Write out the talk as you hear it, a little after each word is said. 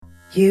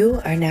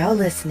You are now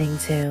listening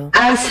to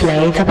I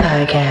Slay the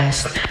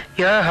Podcast,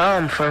 your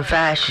home for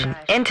fashion,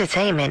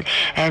 entertainment,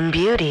 and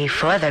beauty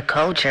for the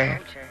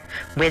culture.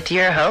 With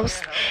your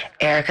host,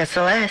 Erica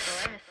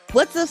Celeste.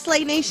 What's up,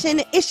 Slay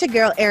Nation? It's your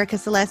girl, Erica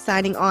Celeste,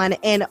 signing on,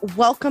 and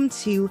welcome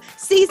to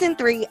Season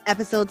 3,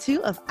 Episode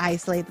 2 of I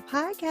Slay the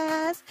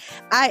Podcast.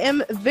 I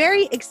am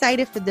very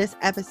excited for this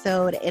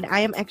episode, and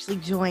I am actually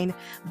joined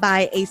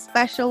by a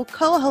special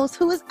co-host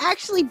who is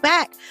actually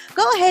back.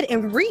 Go ahead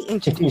and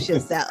reintroduce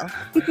yourself.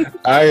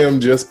 I am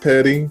just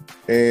Petty,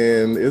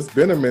 and it's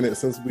been a minute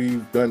since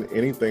we've done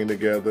anything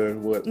together.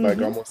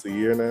 Like almost a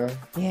year now?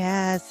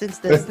 Yeah, since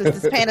this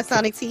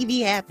Panasonic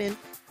TV happened.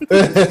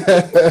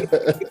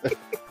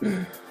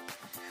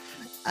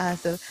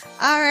 Awesome.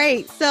 All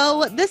right.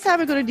 So this time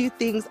we're going to do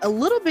things a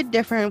little bit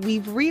different.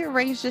 We've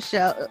rearranged the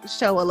show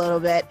a little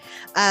bit.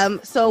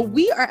 So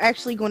we are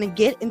actually going to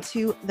get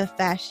into the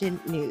fashion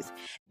news.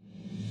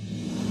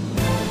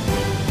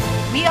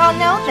 We all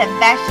know that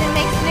fashion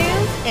makes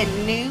news and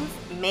news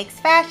makes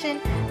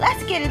fashion.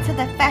 Let's get into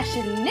the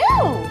fashion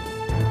news.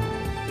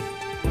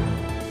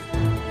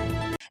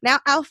 Now,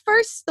 our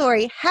first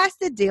story has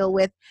to deal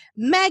with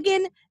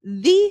Megan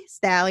Thee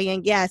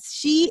Stallion. Yes,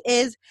 she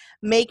is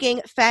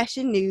making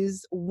fashion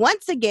news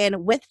once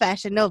again with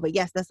Fashion Nova.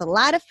 Yes, that's a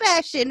lot of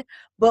fashion,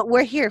 but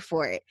we're here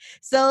for it.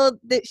 So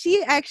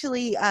she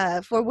actually,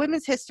 for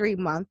Women's History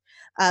Month,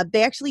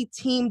 they actually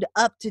teamed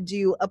up to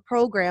do a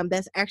program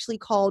that's actually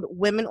called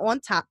Women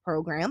on Top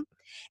program.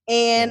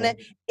 And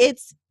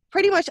it's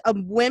pretty much a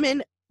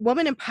woman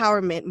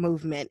empowerment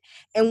movement.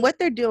 And what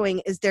they're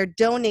doing is they're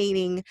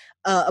donating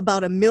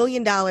about $1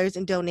 million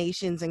in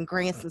donations and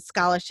grants and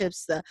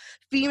scholarships to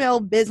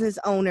female business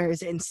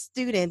owners and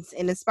students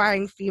and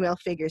inspiring female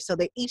figures. So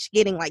they're each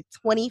getting like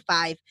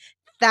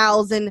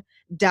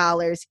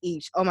 $25,000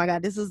 each. Oh my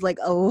God, this is like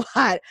a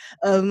lot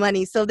of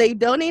money. So they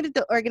donated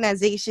to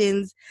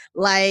organizations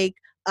like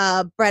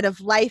Bread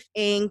of Life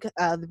Inc.,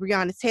 the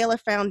Breonna Taylor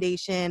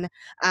Foundation.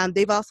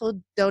 They've also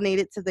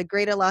donated to the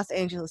Greater Los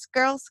Angeles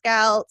Girl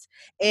Scouts,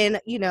 and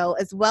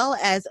as well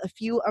as a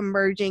few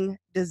emerging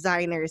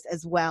designers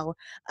as well,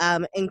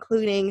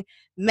 including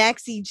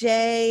Maxi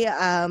J,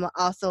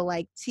 also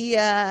like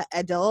Tia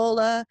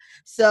Adeola.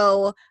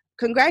 So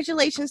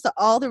congratulations to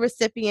all the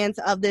recipients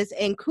of this,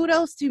 and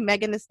kudos to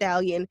Megan Thee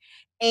Stallion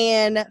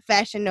and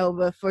Fashion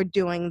Nova for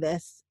doing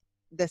this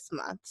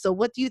month. So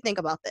what do you think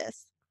about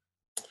this?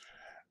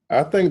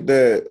 I think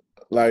that,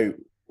 like,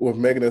 with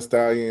Megan Thee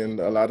Stallion,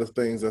 a lot of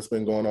things that's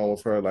been going on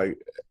with her, like,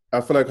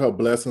 I feel like her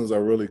blessings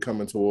are really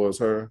coming towards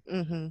her.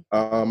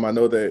 I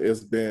know that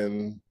it's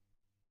been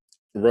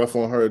rough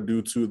on her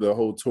due to the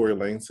whole Tory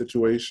Lanez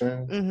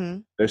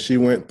situation that she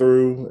went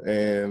through,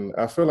 and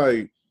I feel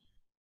like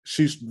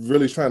she's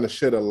really trying to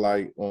shed a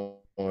light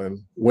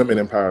on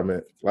women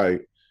empowerment.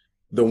 Like,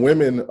 the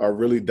women are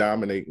really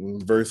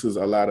dominating versus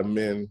a lot of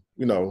men,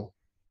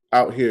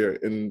 out here.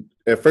 And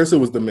at first it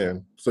was the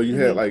men. So you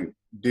had like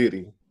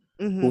Diddy,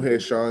 who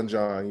had Sean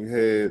John. You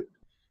had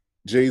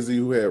Jay-Z,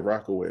 who had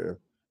Rockaware.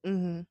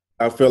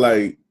 I feel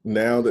like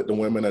now that the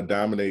women are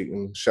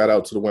dominating, shout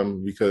out to the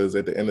women, because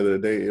at the end of the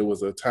day, it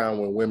was a time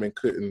when women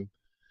couldn't,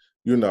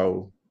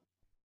 do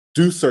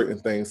certain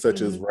things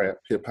such as rap,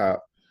 hip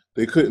hop.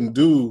 They couldn't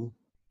do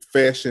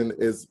fashion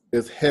as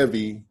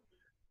heavy.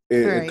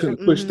 And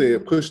couldn't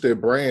push their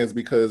brands,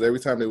 because every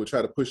time they would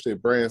try to push their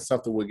brands,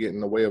 something would get in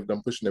the way of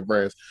them pushing their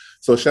brands.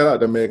 So shout out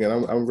to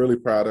Megan. I'm really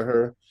proud of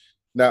her.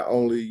 Not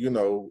only,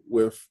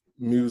 with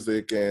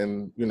music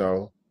and,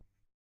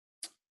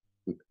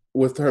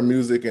 with her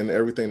music and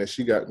everything that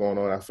she got going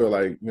on, I feel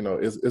like,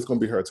 it's going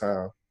to be her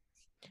time.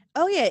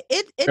 Oh yeah,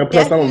 it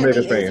plus,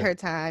 definitely is her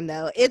time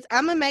though.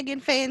 I'm a Megan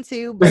fan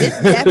too, but it's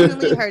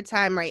definitely her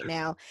time right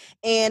now.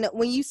 And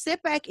when you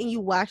sit back and you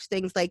watch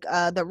things like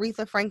the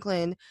Aretha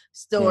Franklin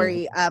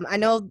story, I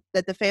know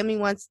that the family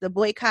wants to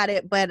boycott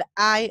it, but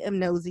I am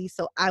nosy,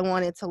 so I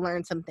wanted to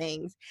learn some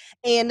things.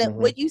 And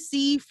what you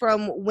see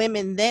from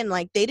women then,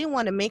 like, they didn't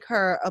want to make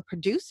her a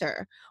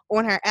producer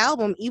on her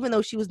album, even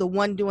though she was the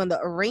one doing the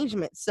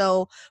arrangement.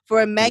 So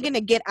for Megan to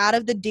get out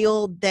of the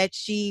deal that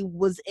she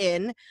was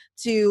in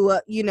to,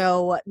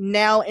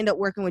 now end up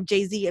working with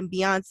Jay-Z and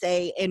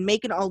Beyonce and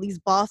making all these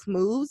boss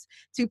moves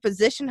to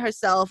position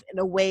herself in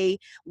a way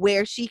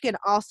where she can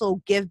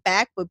also give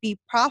back but be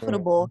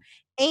profitable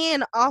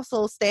and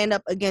also stand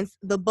up against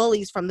the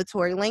bullies from the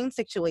Tory Lanez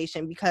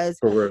situation, because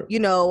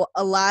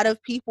a lot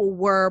of people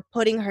were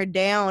putting her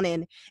down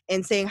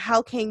and saying,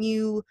 how can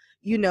you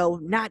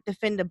not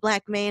defend a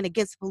black man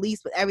against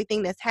police with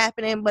everything that's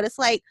happening? But it's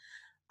like,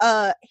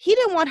 he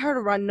didn't want her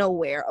to run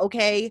nowhere,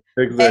 okay?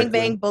 Exactly. Bang,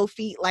 bang, both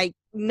feet, like,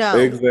 no.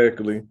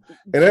 Exactly.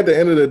 And at the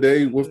end of the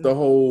day, with the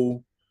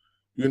whole,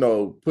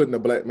 putting a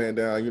black man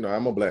down,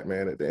 I'm a black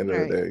man at the end of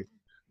the day.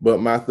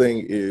 But my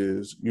thing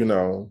is,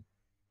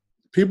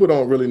 people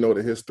don't really know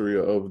the history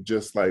of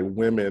just like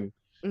women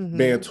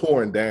being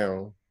torn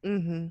down.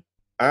 I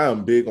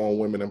am big on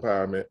women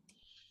empowerment,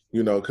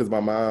 because my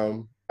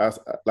mom,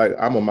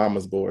 I'm a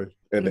mama's boy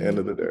at the end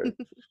of the day.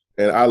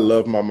 And I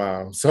love my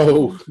mom.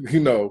 So,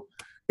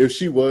 if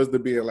she was to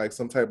be in like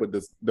some type of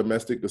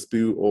domestic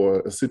dispute or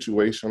a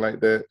situation like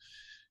that,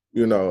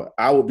 you know,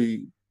 I would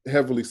be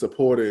heavily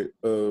supportive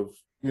of,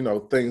 you know,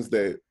 things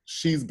that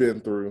she's been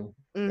through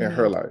in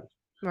her life.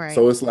 Right.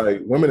 So it's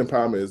like women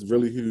empowerment is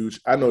really huge.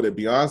 I know that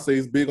Beyonce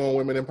is big on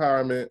women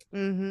empowerment,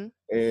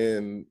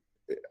 and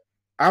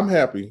I'm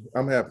happy.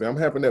 I'm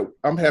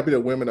happy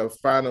that women are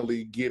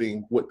finally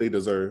getting what they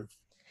deserve.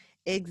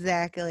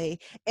 Exactly.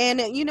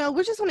 And you know,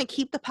 we just want to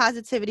keep the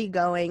positivity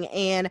going.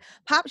 And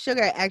Pop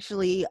Sugar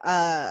actually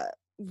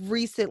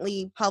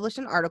recently published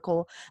an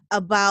article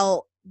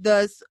about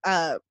the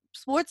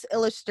Sports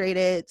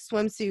Illustrated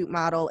swimsuit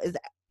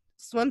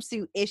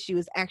issue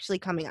is actually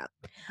coming up.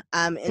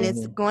 And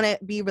it's going to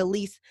be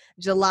released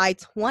July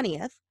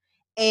 20th.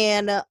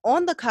 And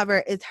on the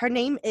cover her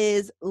name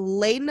is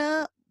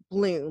Lena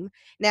Bloom.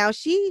 Now,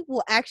 she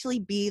will actually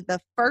be the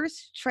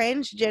first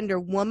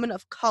transgender woman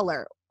of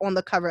color on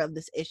the cover of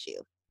this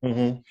issue.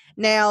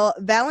 Now,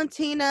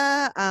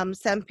 Valentina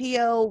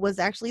Sampaio was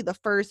actually the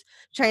first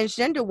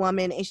transgender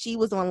woman, and she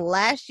was on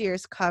last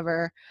year's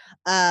cover.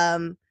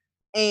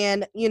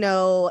 And you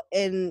know,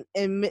 in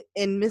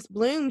Miss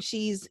Bloom,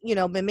 she's, you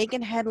know, been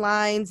making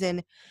headlines,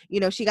 and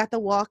you know, she got to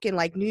walk in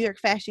like New York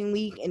Fashion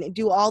Week and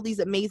do all these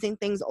amazing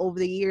things over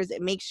the years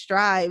and make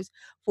strides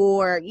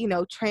for, you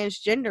know,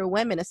 transgender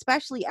women,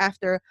 especially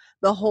after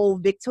the whole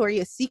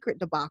Victoria's Secret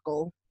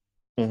debacle.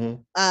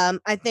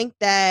 I think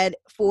that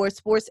for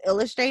Sports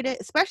Illustrated,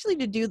 especially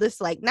to do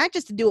this, like not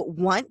just to do it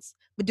once,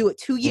 but do it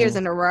 2 years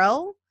in a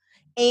row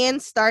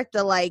and start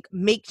to like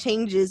make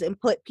changes and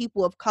put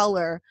people of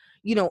color,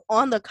 you know,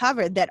 on the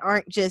cover that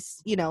aren't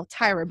just, you know,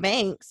 Tyra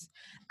Banks,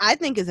 I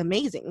think is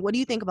amazing. What do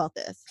you think about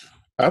this?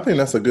 I think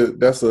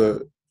that's a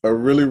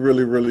really,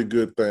 really, really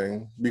good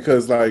thing,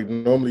 because like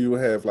normally you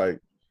have like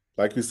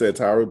you said,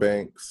 Tyra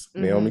Banks,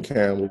 Naomi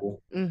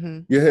Campbell,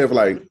 you have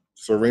like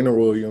Serena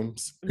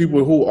Williams,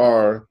 people who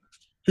are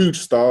huge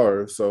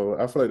stars. So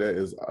I feel like that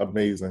is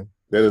amazing.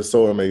 That is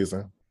so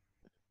amazing.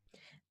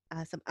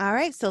 Awesome. All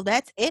right, so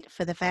that's it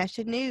for the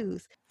fashion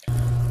news.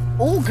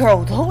 Oh,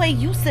 girl, the way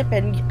you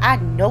sipping, I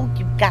know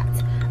you got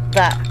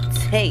the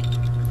tape.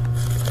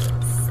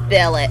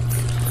 Spill it.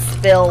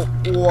 Spill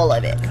all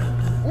of it.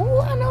 Ooh,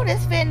 I know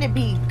this finna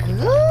be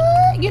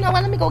good. You know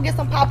what? Let me go get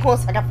some popcorn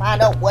so I can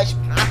find out what's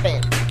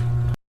popping.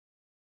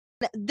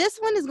 This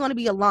one is going to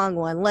be a long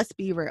one. Let's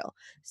be real.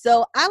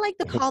 So I like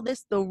to call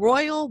this the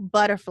royal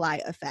butterfly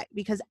effect,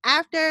 because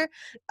after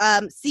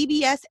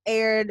CBS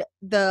aired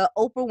the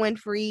Oprah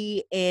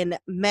Winfrey and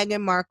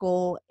Meghan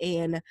Markle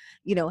and,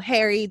 you know,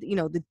 Harry, you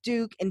know, the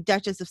Duke and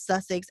Duchess of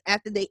Sussex,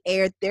 after they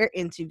aired their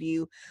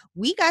interview,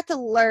 we got to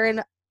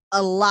learn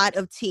a lot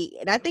of tea.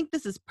 And I think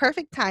this is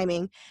perfect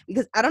timing,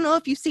 because I don't know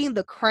if you've seen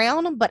The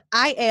Crown, but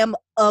I am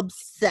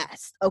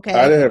obsessed. Okay.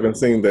 I haven't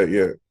seen that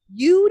yet.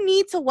 You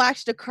need to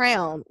watch The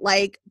Crown.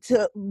 Like,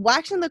 to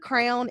watching The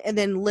Crown and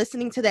then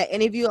listening to that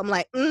interview, I'm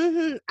like,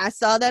 I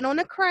saw that on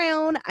The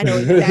Crown. I know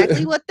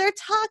exactly what they're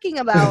talking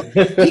about,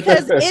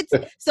 because it's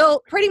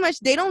so pretty much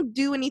they don't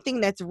do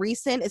anything that's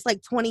recent. It's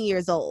like 20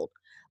 years old.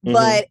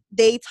 But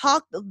they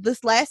talked,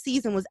 this last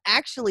season was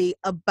actually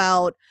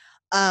about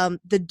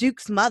the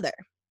Duke's mother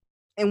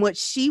and what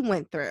she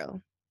went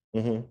through.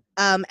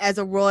 As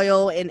a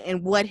royal,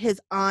 and what his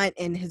aunt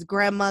and his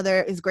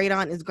grandmother, his great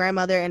aunt, his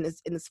grandmother, and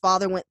his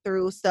father went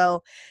through.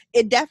 So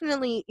it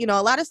definitely, you know,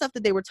 a lot of stuff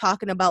that they were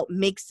talking about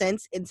makes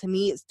sense, and to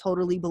me it's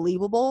totally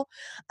believable.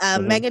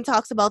 Meghan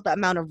talks about the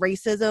amount of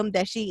racism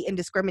that and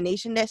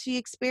discrimination that she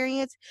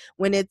experienced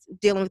when it's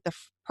dealing with the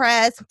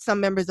press, some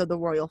members of the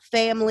royal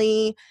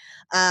family,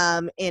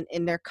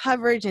 in their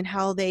coverage, and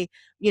how they,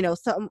 you know,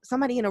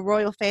 somebody in a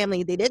royal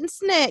family, they didn't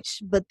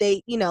snitch, but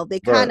they, you know, they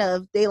kind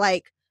of, they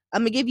like,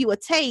 I'm gonna give you a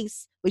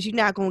taste, but you're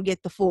not gonna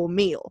get the full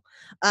meal.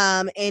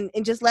 And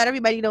just let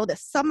everybody know that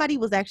somebody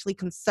was actually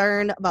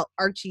concerned about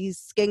Archie's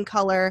skin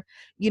color,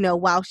 you know,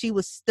 while she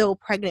was still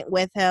pregnant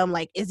with him.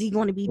 Like, is he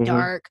going to be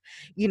dark?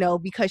 You know,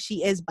 because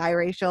she is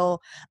biracial.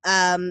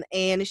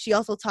 And she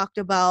also talked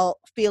about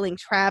feeling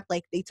trapped,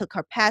 like they took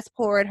her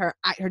passport, her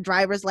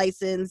driver's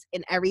license,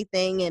 and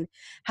everything, and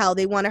how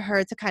they wanted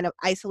her to kind of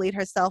isolate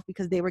herself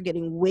because they were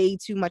getting way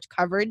too much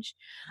coverage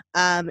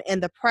in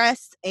the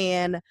press.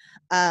 And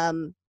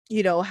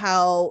you know,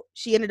 how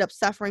she ended up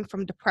suffering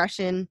from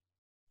depression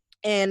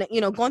and, you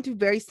know, going through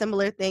very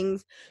similar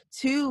things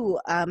to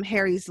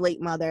Harry's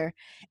late mother,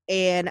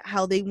 and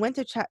how they went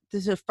to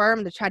the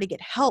firm to try to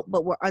get help,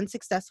 but were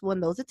unsuccessful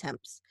in those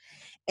attempts.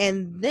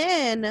 And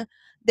then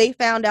they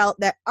found out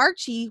that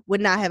Archie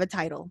would not have a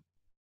title.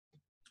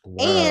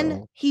 Wow.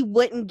 And he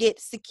wouldn't get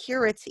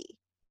security,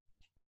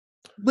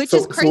 which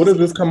is crazy. So what does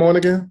this come on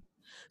again?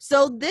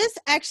 So this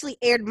actually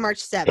aired March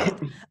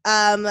 7th.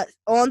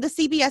 On the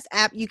CBS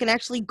app, you can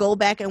actually go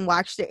back and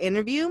watch the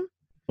interview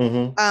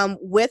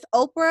with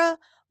Oprah.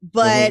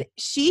 But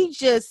she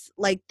just,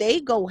 like,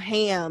 they go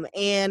ham.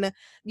 And,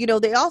 you know,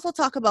 they also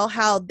talk about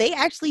how they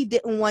actually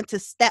didn't want to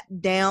step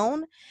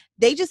down.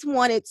 They just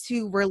wanted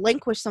to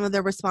relinquish some of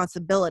their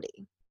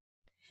responsibility.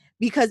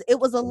 because it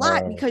was a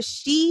lot, because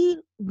she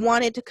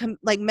wanted to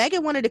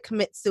Megan wanted to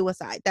commit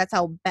suicide. That's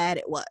how bad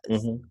it was.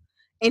 Mm-hmm.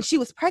 And she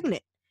was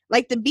pregnant.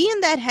 Like, to be in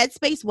that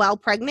headspace while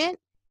pregnant,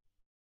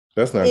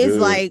 that's not is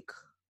good. Like,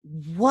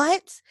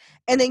 what?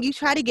 And then you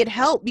try to get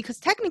help, because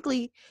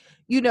technically,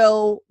 you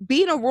know,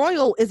 being a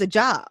royal is a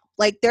job.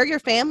 Like, they're your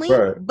family,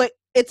 right, but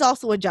it's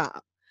also a job.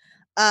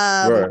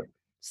 Right.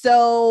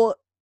 So,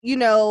 you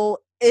know,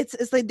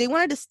 it's like they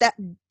wanted to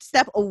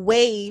step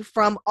away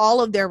from all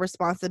of their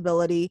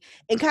responsibility,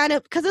 and kind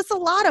of, because it's a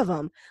lot of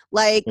them.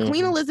 Like, mm-hmm.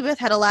 Queen Elizabeth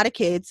had a lot of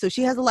kids, so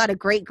she has a lot of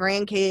great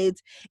grandkids,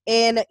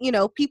 and, you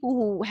know, people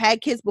who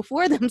had kids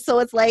before them. So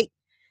it's like,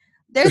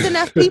 there's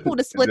enough people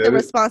to split the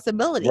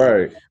responsibility.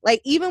 Right. Like,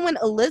 even when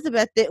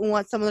Elizabeth didn't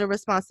want some of the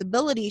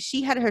responsibility,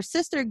 she had her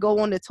sister go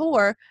on the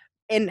tour,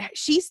 and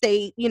she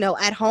stayed, you know,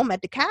 at home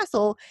at the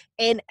castle,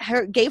 and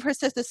gave her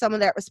sister some of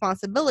that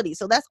responsibility.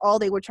 So that's all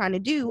they were trying to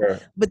do.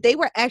 Right. But they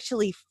were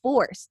actually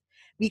forced,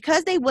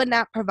 because they would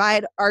not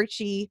provide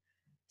Archie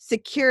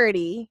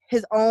security,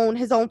 his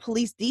own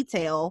police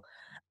detail.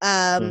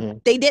 Mm-hmm.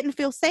 They didn't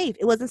feel safe.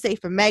 It wasn't safe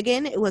for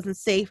Meghan. It wasn't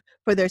safe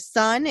for their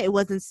son. It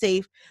wasn't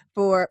safe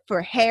for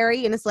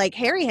Harry. And it's like,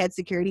 Harry had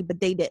security, but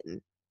they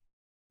didn't.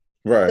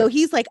 Right. So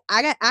he's like,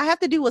 I have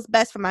to do what's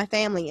best for my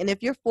family. And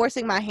if you're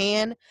forcing my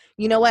hand,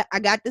 you know what? I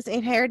got this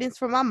inheritance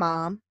from my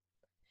mom,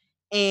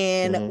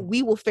 and mm-hmm.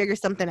 we will figure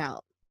something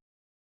out,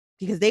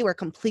 because they were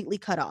completely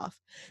cut off.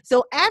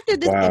 So after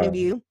this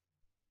interview,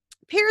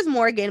 Piers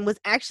Morgan was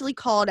actually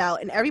called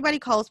out, and everybody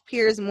calls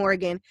Piers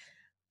Morgan,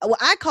 well,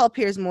 I call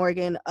Piers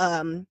Morgan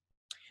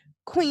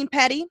Queen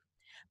Petty,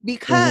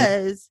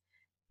 because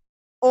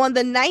mm-hmm. on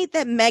the night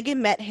that Meghan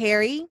met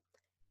Harry,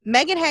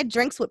 Meghan had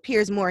drinks with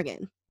Piers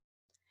Morgan,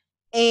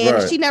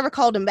 and she never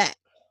called him back.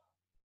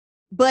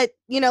 But,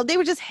 you know, they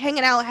were just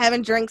hanging out,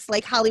 having drinks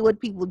like Hollywood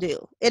people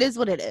do. It is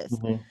what it is.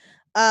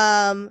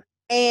 Mm-hmm.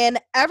 And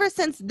ever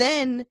since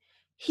then,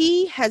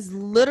 he has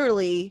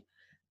literally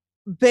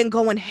been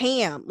going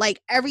ham.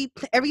 Like, every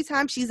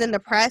time she's in the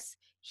press,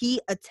 he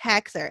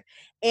attacks her.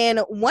 And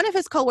one of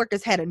his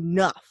coworkers had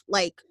enough.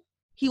 Like,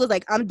 he was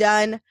like, I'm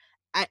done.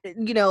 I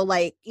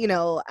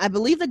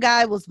believe the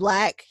guy was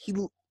black. He,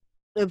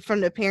 from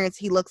the appearance,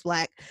 he looks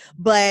black.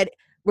 But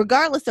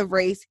regardless of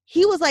race,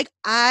 he was like,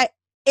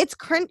 it's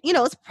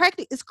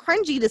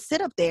cringy to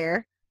sit up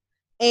there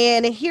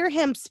and hear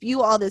him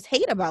spew all this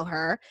hate about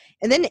her.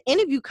 And then the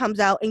interview comes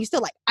out, and you're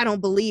still like, I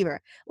don't believe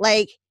her.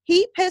 Like,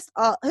 he pissed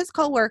off his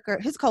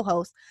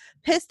co-host,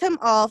 pissed him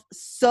off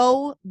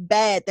so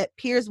bad that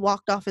Piers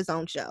walked off his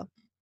own show.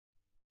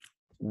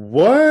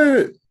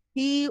 What?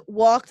 He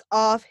walked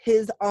off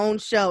his own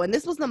show. And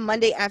this was the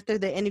Monday after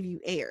the interview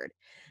aired.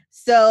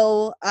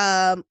 So,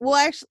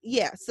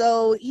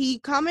 so he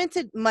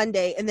commented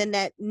Monday, and then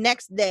that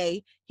next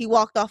day he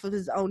walked off of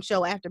his own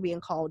show after being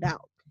called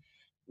out.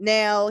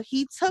 Now,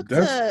 he took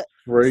to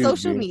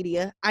social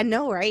media. I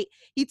know, right?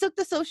 He took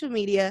to social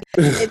media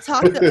and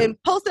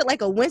and posted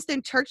like a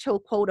Winston Churchill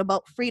quote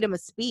about freedom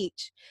of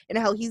speech, and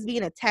how he's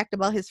being attacked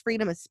about his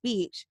freedom of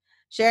speech.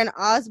 Sharon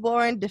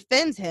Osbourne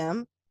defends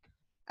him.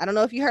 I don't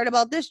know if you heard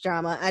about this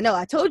drama. I know,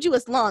 I told you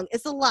it's long.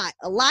 It's a lot.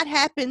 A lot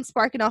happened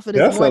sparking off of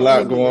this. That's a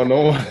lot going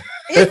on.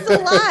 It's a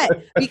lot,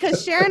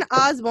 because Sharon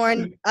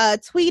Osbourne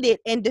tweeted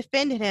and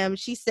defended him.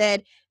 She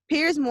said,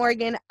 Piers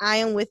Morgan, I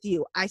am with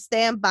you. I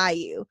stand by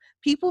you.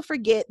 People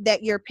forget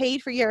that you're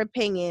paid for your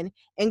opinion,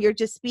 and you're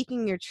just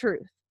speaking your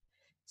truth.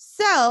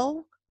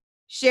 So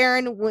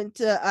Sharon went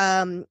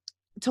to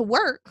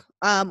work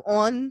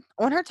on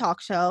her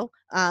talk show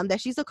that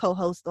she's a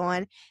co-host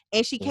on,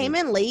 and she came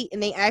in late,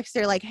 and they asked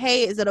her like,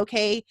 hey, is it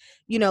okay,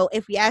 you know,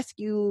 if we ask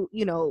you,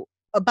 you know,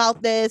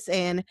 about this,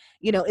 and,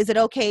 you know, is it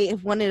okay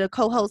if one of the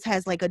co-hosts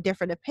has like a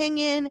different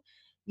opinion,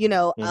 you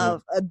know,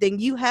 than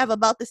you have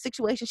about the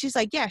situation? She's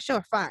like, yeah,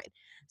 sure, fine.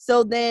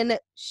 So then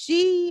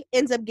she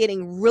ends up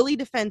getting really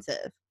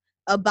defensive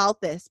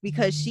about this,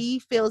 because she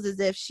feels as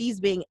if she's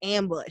being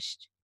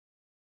ambushed.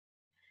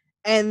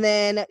 And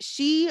then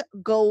she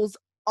goes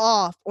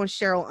off on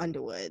Cheryl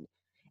Underwood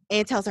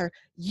and tells her,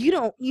 you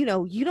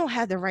don't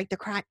have the right to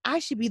cry. I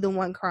should be the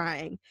one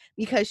crying,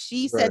 because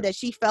she said that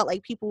she felt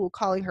like people were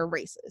calling her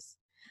racist.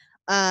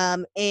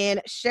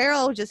 And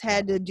Cheryl just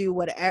had to do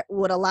what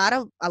a lot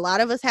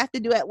of us have to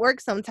do at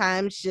work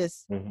sometimes,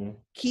 just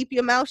keep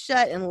your mouth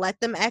shut and let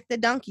them act the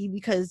donkey,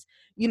 because,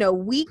 you know,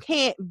 we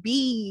can't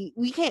be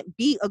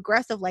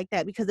aggressive like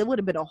that, because it would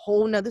have been a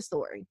whole nother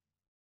story.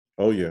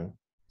 Oh yeah.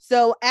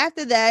 So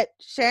after that,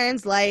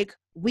 Sharon's like,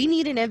 we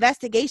need an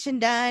investigation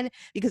done,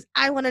 because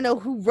I want to know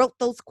who wrote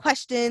those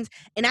questions,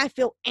 and I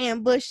feel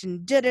ambushed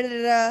and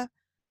da-da-da-da.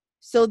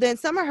 So then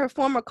some of her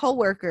former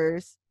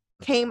coworkers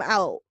came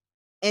out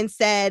and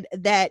said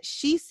that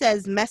she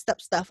says messed up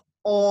stuff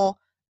all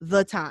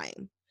the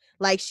time.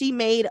 Like, she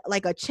made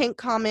like a chink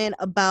comment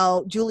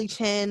about Julie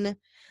Chen,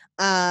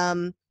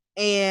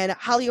 and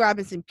Holly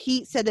Robinson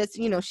Pete said that,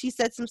 you know, she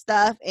said some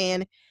stuff,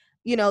 and,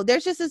 you know,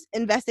 there's just this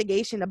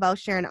investigation about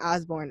Sharon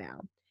Osbourne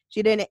now.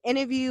 She did an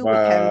interview with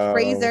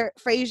Kevin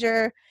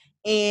Frazier,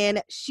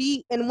 and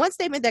in one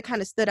statement that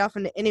kind of stood out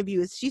from the interview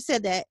is she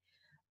said that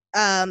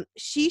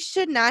she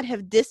should not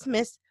have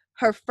dismissed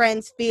her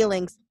friend's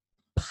feelings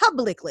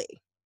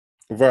publicly.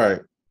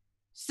 Right.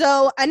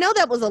 So I know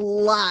that was a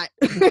lot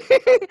of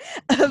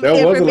that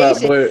information,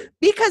 was a lot, but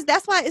because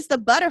that's why it's the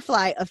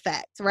butterfly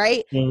effect,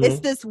 right? Mm-hmm. It's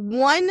this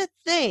one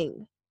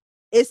thing.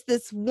 It's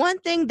this one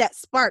thing that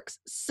sparks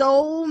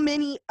so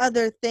many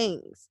other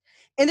things.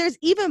 And there's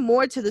even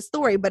more to the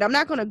story, but I'm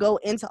not going to go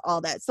into all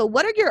that. So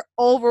what are your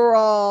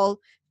overall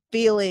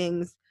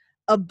feelings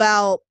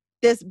about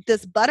this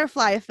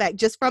butterfly effect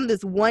just from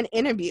this one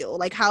interview?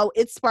 Like how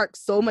it sparked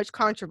so much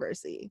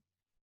controversy?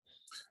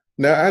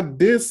 Now, I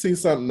did see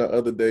something the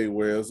other day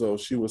where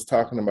she was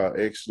talking about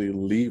actually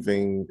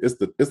leaving. It's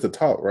the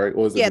Talk, right?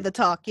 Or is it the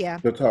Talk? Yeah,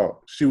 the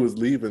Talk. She was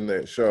leaving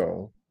that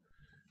show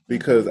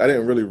because I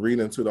didn't really read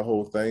into the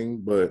whole thing,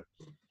 but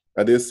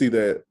I did see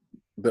that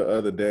the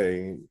other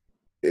day.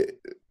 It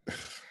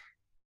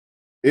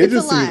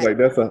just seems like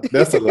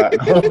that's a lot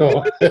going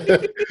on.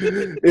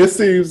 It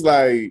seems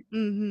like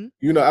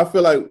I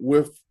feel like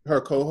with her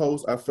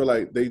co-host, I feel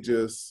like they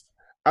just.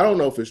 I don't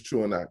know if it's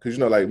true or not, because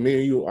like me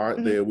and you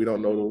aren't there. We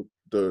don't know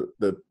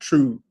the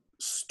true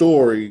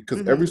story,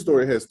 because every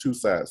story has two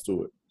sides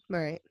to it.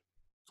 Right.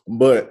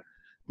 But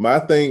my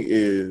thing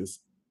is,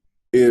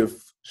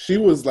 if she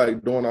was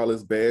like doing all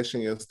this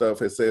bashing and stuff,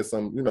 had said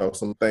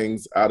some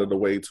things out of the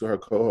way to her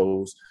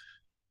co-host,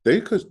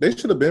 they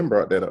should have been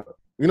brought that up.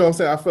 You know what I'm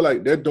saying? I feel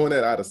like they're doing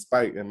that out of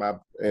spite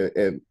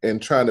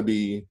and trying to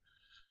be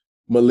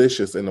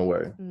malicious in a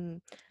way.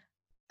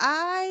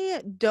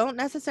 I don't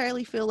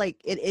necessarily feel like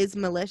it is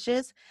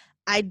malicious.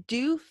 I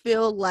do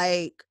feel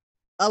like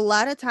a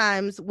lot of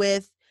times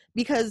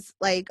because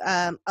like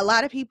a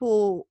lot of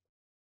people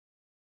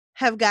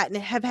have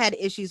had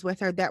issues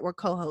with her that were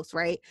co-hosts,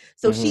 right?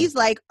 So she's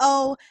like,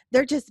 oh,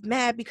 they're just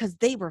mad because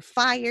they were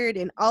fired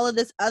and all of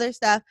this other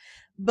stuff.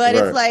 But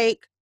it's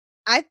like,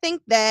 I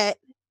think that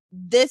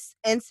this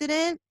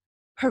incident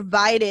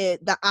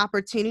provided the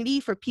opportunity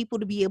for people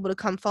to be able to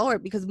come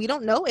forward, because we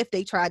don't know if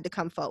they tried to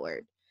come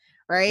forward.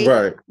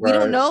 Right. We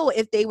don't know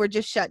if they were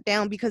just shut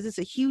down, because it's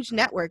a huge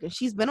network and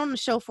she's been on the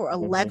show for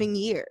 11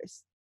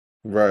 years.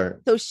 Right.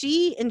 So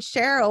she and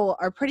Cheryl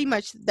are pretty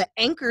much the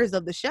anchors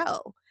of the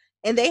show,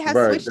 and they have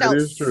switched out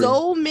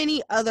so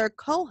many other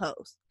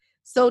co-hosts.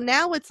 So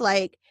now it's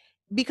like,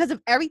 because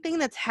of everything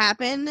that's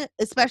happened,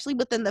 especially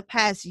within the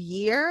past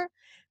year,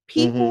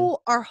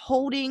 people are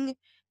holding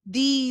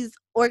these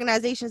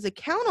organizations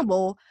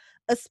accountable,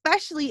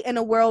 especially in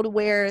a world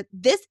where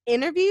this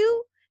interview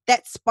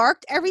that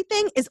sparked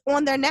everything is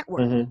on their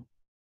network.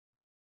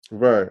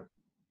 Right.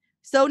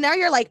 So now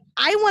you're like,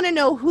 I want to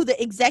know who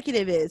the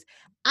executive is.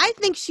 I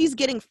think she's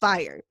getting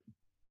fired.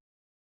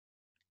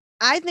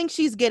 I think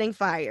she's getting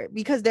fired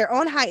because they're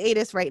on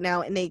hiatus right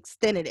now and they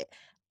extended it.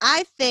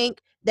 I think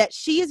that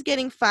she is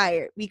getting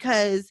fired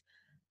because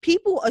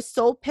people are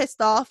so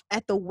pissed off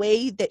at the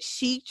way that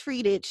she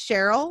treated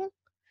Cheryl.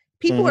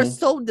 People are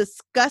so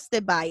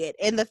disgusted by it.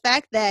 And the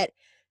fact that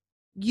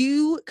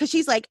because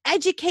she's like,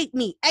 educate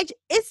me.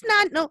 It's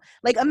not,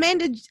 like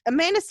Amanda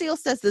Seales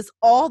says this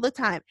all the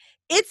time.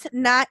 It's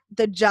not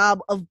the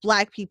job of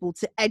Black people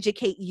to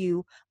educate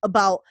you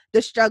about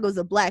the struggles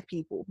of Black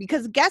people,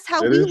 because guess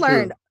how we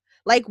learned?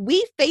 Like,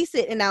 we face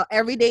it in our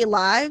everyday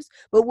lives,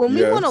 but when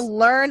we want to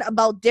learn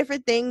about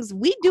different things,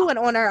 we do it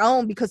on our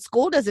own because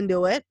school doesn't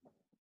do it.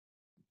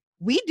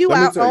 We do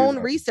our own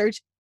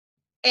research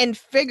and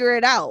figure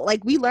it out.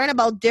 Like, we learn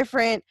about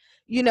different,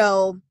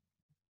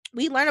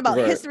 we learn about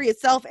history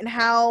itself and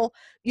how,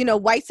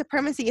 white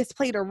supremacy has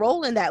played a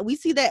role in that. We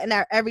see that in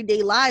our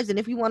everyday lives. And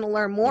if we want to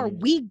learn more,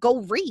 we go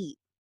read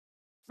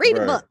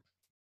a book.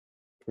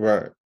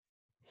 Right.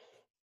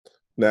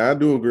 Now, I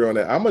do agree on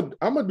that. I'm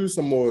gonna do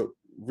some more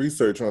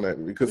research on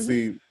that, because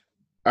see,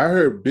 I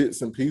heard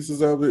bits and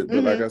pieces of it,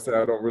 but like I said,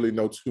 I don't really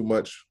know too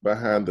much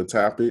behind the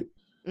topic.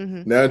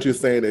 Now that you're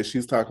saying that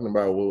she's talking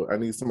about, well, I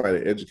need somebody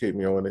to educate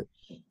me on it.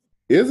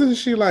 Isn't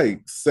she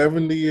like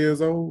 70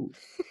 years old?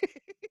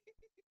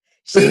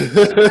 I'm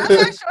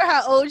not sure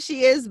how old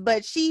she is,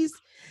 but she's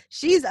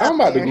up I'm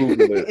about there. to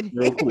Google it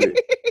real quick.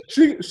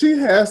 She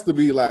has to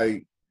be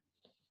like,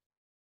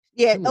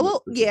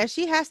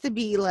 she has to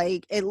be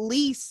like at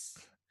least.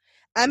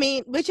 I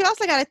mean, but you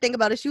also got to think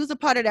about it. She was a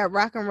part of that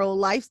rock and roll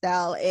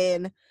lifestyle,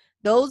 and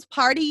those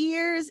party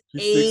years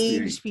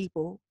age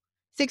people.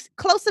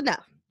 Close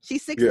enough.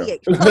 She's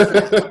 68.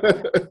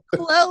 Yeah.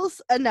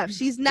 Close enough.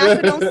 She's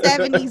knocking on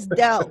 70s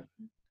dough.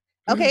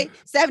 Okay,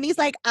 70s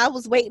like, I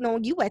was waiting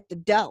on you at the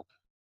dough.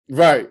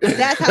 Right.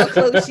 That's how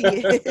close she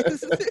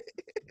is.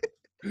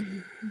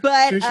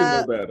 But she should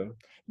know better.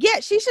 Yeah,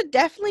 she should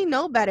definitely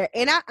know better.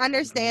 And I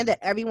understand that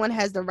everyone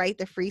has the right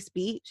to free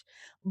speech.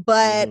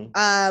 But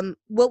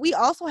what we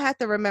also have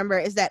to remember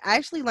is that I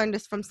actually learned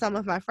this from some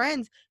of my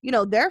friends.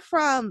 They're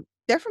from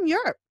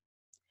Europe.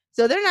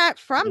 So they're not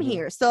from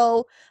here.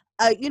 So,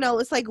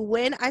 it's like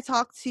when I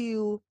talked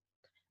to,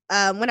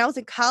 when I was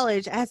in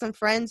college, I had some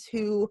friends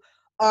who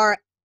are,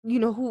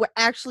 who were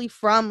actually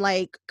from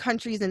like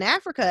countries in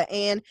Africa,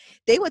 and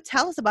they would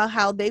tell us about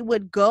how they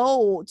would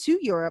go to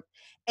Europe,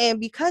 and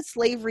because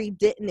slavery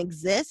didn't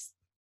exist,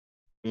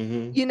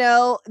 Mm-hmm. You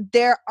know,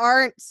 there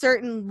aren't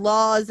certain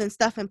laws and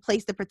stuff in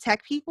place to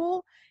protect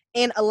people.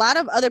 And a lot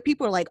of other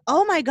people are like,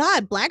 oh my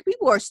God, Black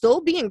people are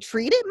still being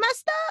treated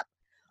messed up.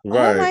 Oh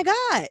my Right.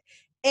 God.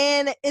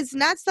 And it's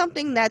not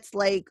something that's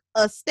like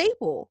a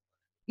staple,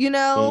 you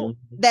know,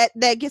 Mm-hmm.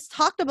 that gets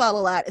talked about a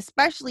lot,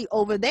 especially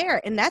over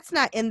there. And that's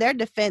not in their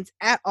defense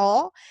at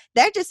all.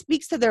 That just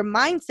speaks to their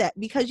mindset,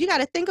 because you got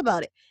to think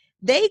about it.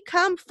 They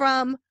come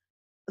from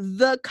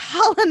the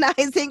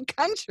colonizing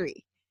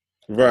country.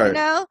 You Right.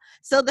 know?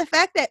 So the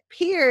fact that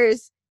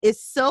Piers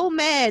is so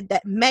mad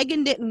that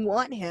Meghan didn't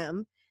want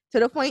him, to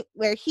the point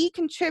where he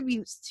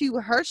contributes to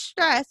her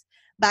stress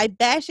by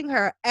bashing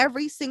her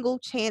every single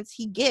chance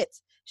he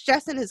gets,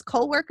 stressing his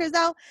coworkers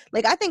out.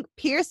 Like, I think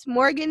Piers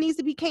Morgan needs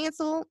to be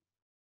canceled.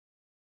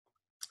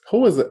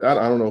 Who is it? I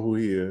don't know who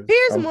he is.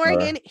 Piers I'm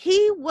Morgan, sorry.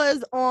 he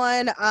was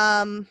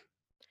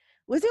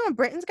was he on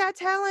Britain's Got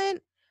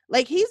Talent?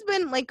 Like, he's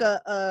been like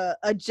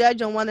a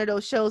judge on one of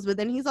those shows, but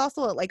then he's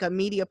also like a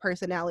media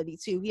personality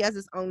too. He has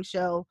his own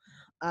show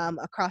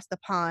across the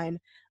pond.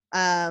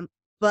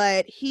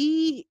 But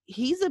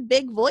he's a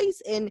big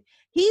voice, and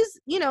he's,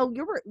 you know,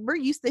 we're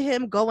used to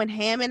him going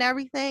ham and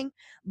everything,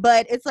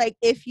 but it's like,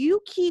 if you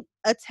keep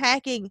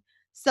attacking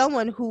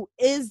someone who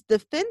is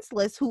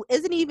defenseless, who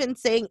isn't even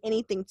saying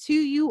anything to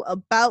you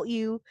about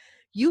you,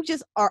 you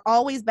just are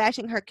always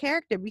bashing her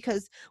character.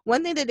 Because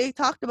one thing that they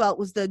talked about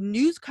was the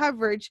news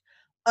coverage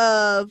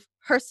of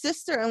her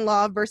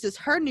sister-in-law versus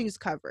her news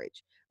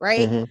coverage,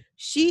 right?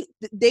 Mm-hmm.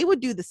 They would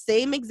do the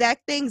same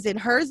exact things, and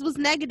hers was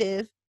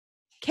negative,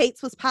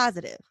 Kate's was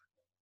positive,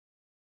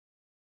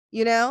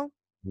 you know?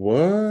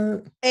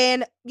 What?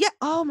 And yeah,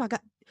 oh my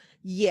God.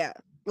 Yeah.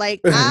 Like,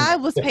 I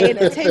was paying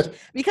attention,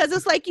 because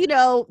it's like, you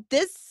know,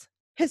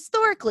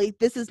 historically,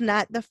 this is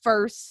not the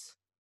first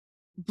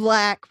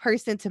Black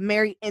person to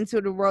marry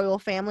into the royal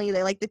family.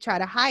 They like to try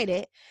to hide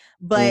it,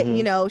 but Mm-hmm.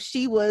 you know,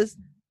 she was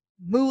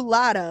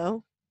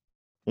mulatto.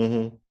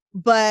 Mm-hmm.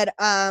 But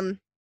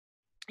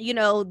you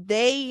know,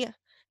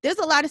 there's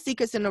a lot of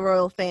secrets in the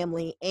royal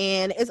family,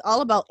 and it's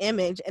all about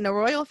image, and the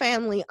royal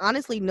family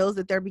honestly knows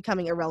that they're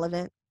becoming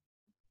irrelevant.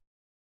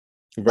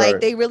 Like,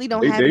 Right. they really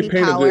don't have They any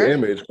paint a good power.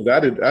 image.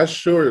 I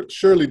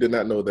surely did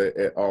not know that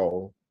at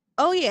all.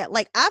 Oh yeah,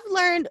 like, I've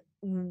learned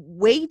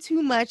way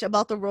too much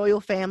about the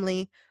royal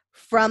family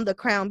from The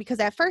Crown, because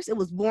at first it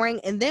was boring,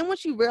 and then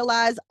once you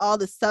realize all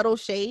the subtle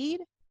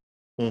shade,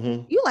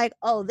 Mm-hmm. you like,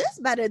 oh, this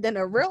better than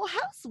a Real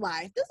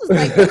Housewife. This is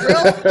like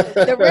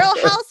the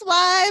Real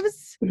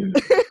Housewives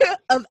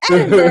of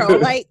Edinburgh.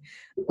 Like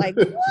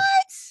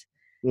what?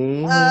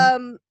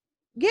 Mm-hmm.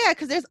 Yeah,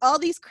 because there's all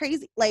these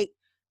crazy, like,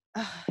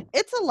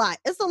 it's a lot.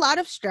 It's a lot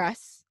of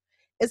stress.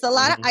 It's a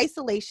lot of Mm-hmm.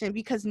 isolation,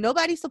 because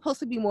nobody's supposed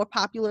to be more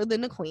popular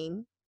than the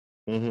Queen.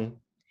 Mm-hmm.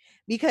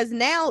 Because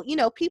now, you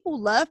know, people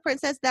love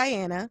Princess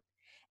Diana,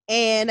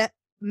 and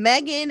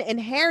Meghan and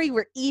Harry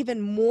were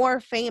even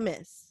more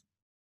famous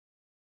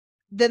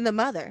than the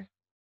mother.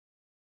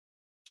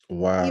 Even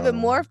Wow.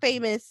 more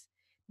famous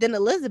than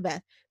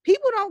Elizabeth.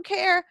 People don't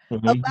care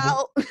Mm-hmm.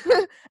 about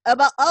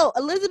about, oh,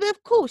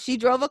 Elizabeth, cool, she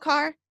drove a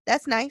car.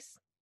 That's nice.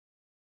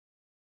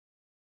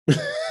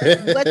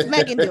 What's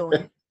Meghan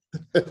doing?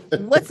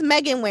 What's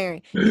Meghan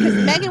wearing? Because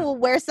Meghan will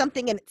wear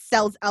something and it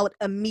sells out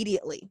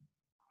immediately.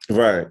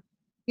 Right.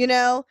 You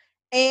know?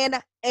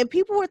 And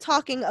people were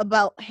talking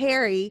about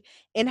Harry,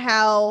 and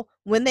how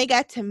when they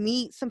got to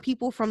meet some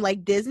people from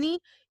like Disney,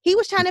 he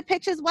was trying to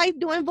pitch his wife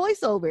doing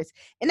voiceovers.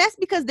 And that's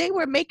because they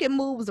were making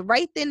moves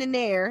right then and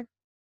there.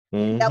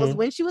 That was Mm-hmm.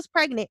 when she was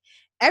pregnant.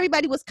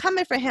 Everybody was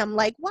coming for him.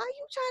 Like, why are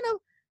you trying to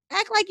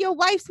act like your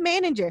wife's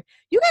manager?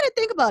 You got to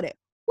think about it.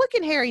 What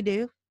can Harry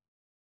do?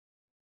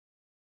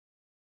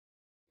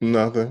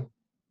 Nothing.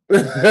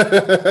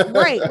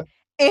 Right.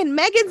 And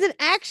Megan's an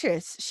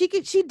actress.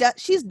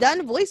 She's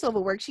done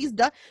voiceover work.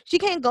 She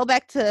can't go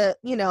back to,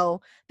 you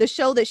know, the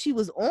show that she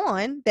was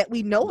on that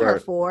we know her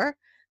Right. for. Right.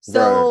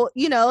 So,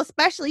 you know,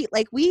 especially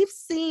like, we've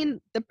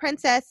seen the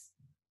princess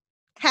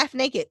half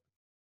naked.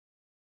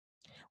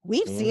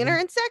 We've seen Mm-hmm. her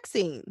in sex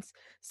scenes.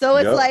 So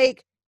it's Yep.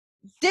 like,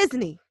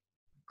 Disney,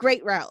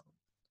 great route.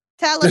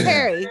 Tyler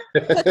Perry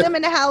put them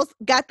in the house,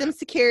 got them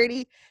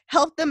security,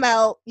 helped them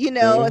out, you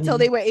know, until Mm-hmm.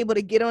 they were able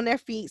to get on their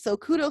feet. So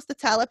kudos to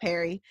Tyler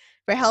Perry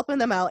for helping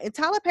them out. And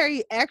Tyler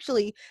Perry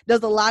actually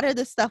does a lot of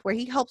this stuff where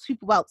he helps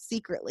people out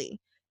secretly.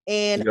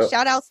 And Yep.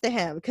 shout outs to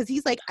him, because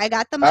he's like, I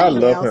got the I money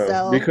love now. him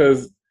So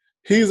because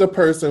he's a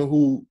person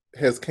who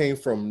has came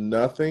from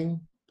nothing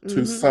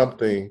to mm-hmm,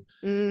 something.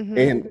 mm-hmm.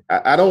 And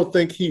I don't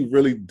think he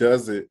really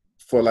does it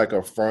for like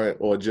a front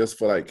or just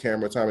for like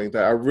camera timing.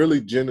 I really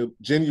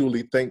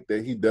genuinely think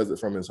that he does it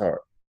from his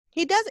heart.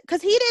 He does it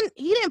because he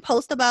didn't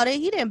post about it.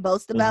 He didn't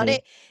boast about Mm-hmm.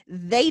 it.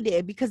 They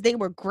did, because they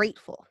were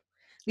grateful,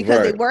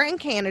 because they Right. were in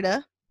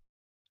Canada,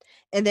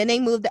 and then they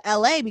moved to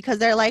LA because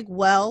they're like,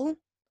 well,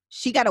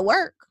 she got to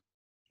work.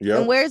 And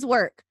Yep. where's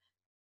work?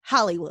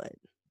 Hollywood.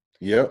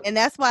 Yep. And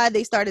that's why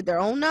they started their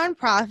own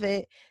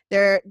nonprofit.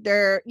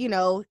 They're, you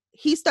know,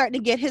 he's starting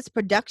to get his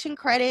production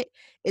credit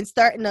and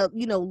starting to,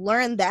 you know,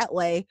 learn that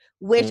way,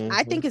 which I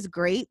Mm-hmm. think is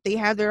great. They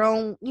have their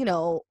own, you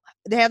know,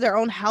 They have their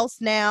own house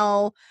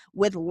now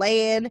with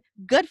land.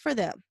 Good for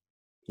them.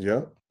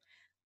 Yeah.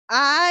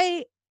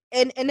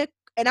 And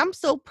I'm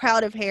so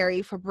proud of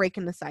Harry for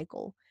breaking the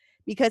cycle,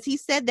 because he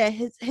said that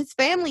his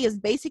family is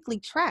basically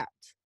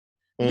trapped.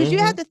 Because you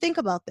have to think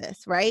about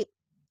this, right?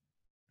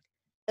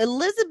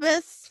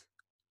 Elizabeth's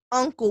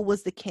uncle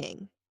was the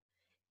king.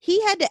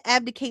 He had to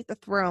abdicate the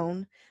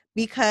throne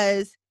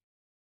because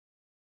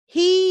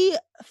he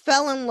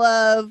fell in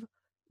love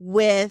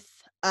with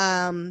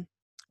a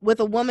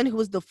woman who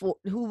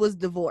was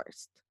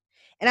divorced.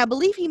 And I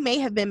believe he may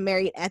have been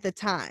married at the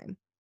time.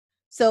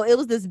 So it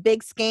was this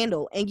big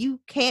scandal, and you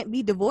can't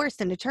be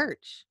divorced in the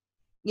church,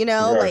 right.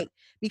 Like,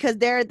 because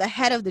they're the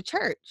head of the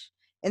church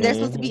and they're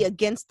supposed to be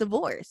against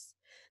divorce.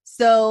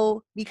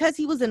 So because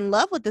he was in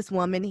love with this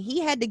woman,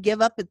 he had to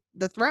give up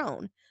the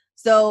throne.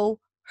 So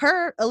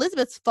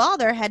Elizabeth's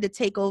father had to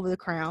take over the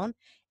crown,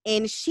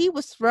 and she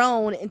was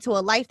thrown into a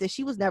life that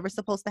she was never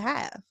supposed to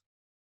have.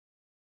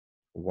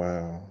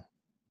 Wow.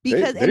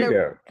 Because they the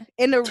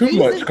too reason,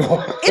 much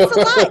going. It's a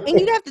lot. And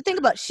you have to think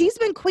about, she's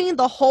been queen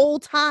the whole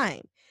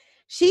time.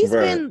 She's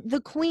right. been the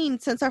queen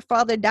since her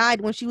father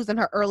died when she was in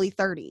her early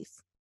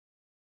 30s.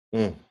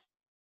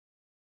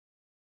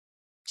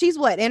 She's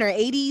what, in her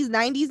 80s,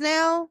 90s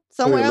now?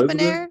 Somewhere up in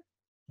there?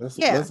 Let's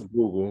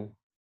Google.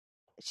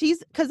 She's,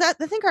 because I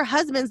think her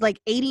husband's like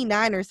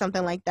 89 or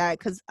something like that,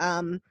 because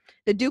the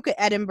Duke of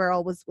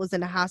Edinburgh was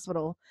in the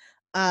hospital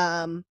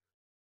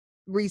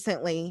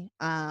recently.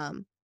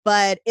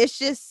 But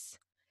it's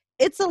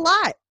a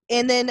lot.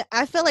 And then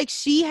I feel like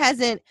she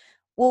hasn't,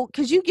 well,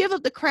 because you give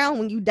up the crown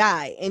when you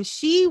die. And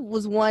she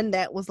was one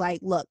that was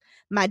like, look,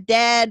 my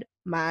dad,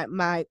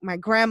 my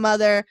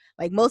grandmother,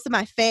 like most of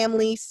my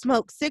family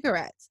smoked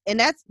cigarettes. And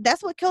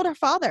that's what killed her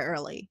father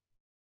early.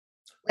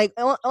 Like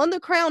on the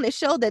crown, it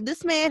showed that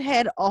this man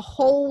had a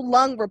whole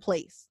lung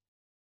replaced.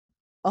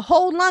 A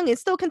whole lung, and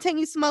still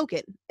continues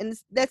smoking. And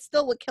that's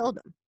still what killed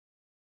him.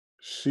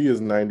 She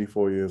is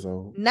 94 years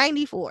old.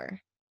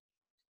 94.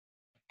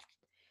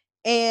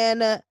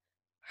 And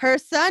her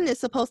son is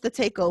supposed to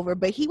take over,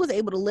 but he was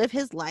able to live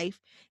his life,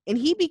 and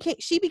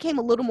she became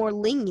a little more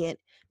lenient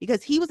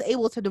because he was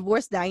able to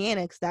divorce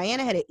Diana, because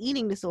Diana had an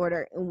eating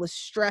disorder and was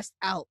stressed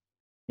out.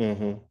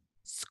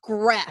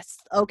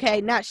 Stressed,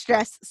 okay? Not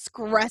stressed,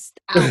 stressed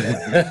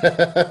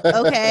out.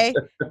 Okay?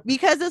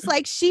 Because it's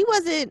like, she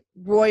wasn't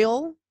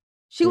royal.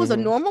 She was a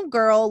normal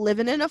girl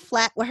living in a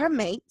flat with her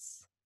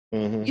mates,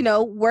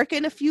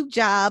 working a few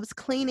jobs,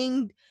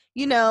 cleaning,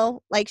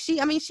 like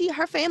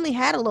her family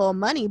had a little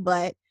money,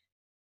 but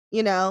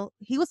he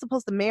was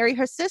supposed to marry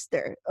her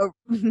sister, or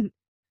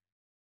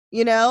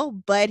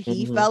but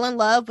he fell in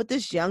love with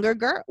this younger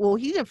girl. Well,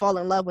 he didn't fall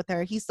in love with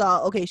her. He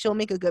saw, okay, she'll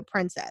make a good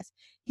princess.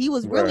 He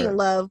was really in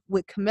love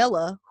with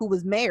Camilla, who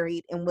was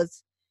married and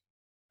was,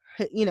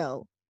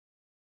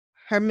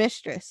 her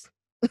mistress.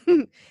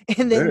 And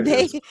then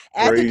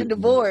after the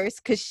divorce,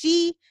 because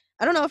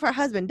I don't know if her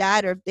husband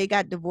died or if they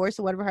got divorced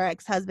or whatever, her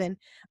ex-husband,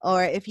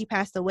 or if he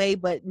passed away,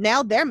 but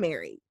now they're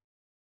married.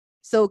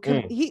 So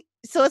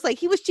so it's like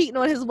he was cheating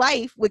on his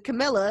wife with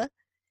Camilla,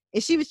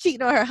 and she was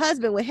cheating on her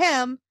husband with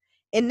him,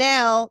 and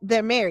now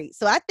they're married.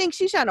 So I think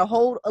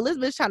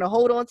Elizabeth's trying to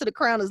hold on to the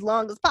crown as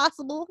long as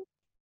possible.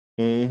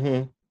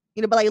 But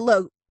like,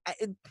 look,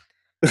 you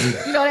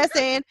know what I'm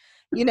saying?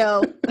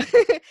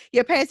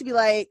 Your parents be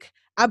like,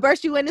 I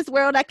birthed you in this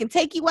world, I can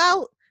take you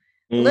out.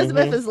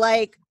 Elizabeth is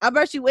like, I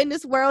birthed you in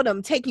this world,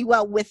 I'm taking you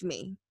out with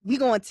me. We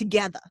going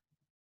together.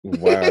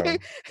 Wow.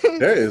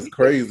 That is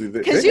crazy.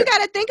 Because you got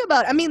to think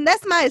about it.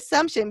 That's my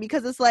assumption,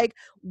 because it's like,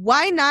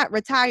 why not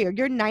retire?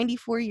 You're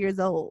 94 years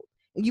old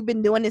and you've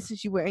been doing this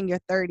since you were in your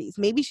 30s.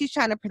 Maybe she's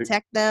trying to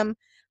protect them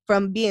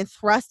from being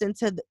thrust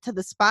into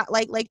the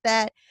spotlight like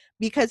that,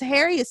 because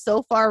Harry is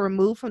so far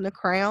removed from the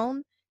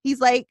crown. He's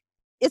like,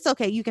 it's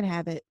okay, you can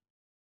have it.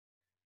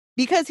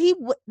 Because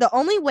the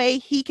only way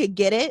he could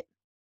get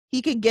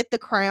the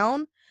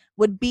crown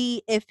would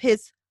be if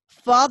his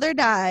father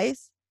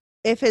dies,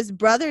 if his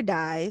brother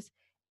dies,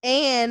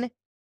 and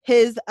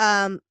his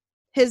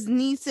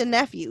niece and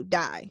nephew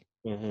die.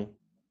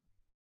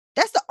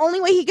 That's the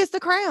only way he gets the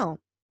crown.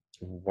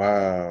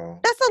 Wow.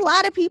 That's a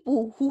lot of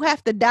people who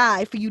have to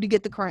die for you to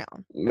get the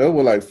crown. No,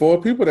 well, like 4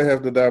 people that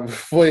have to die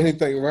before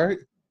anything, right?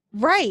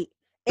 Right.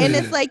 And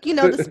it's like,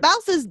 the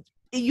spouses,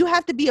 you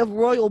have to be of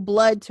royal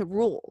blood to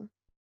rule.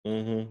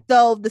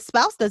 So the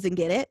spouse doesn't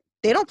get it.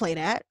 They don't play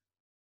that.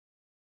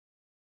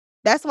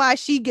 That's why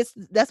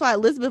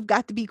Elizabeth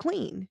got to be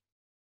queen.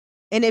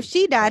 And if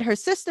she died, her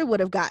sister would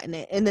have gotten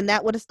it. And then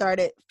that would have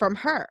started from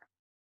her.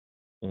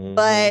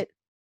 But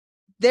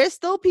there's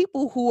still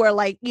people who are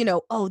like,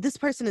 oh, this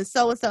person is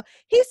so-and-so.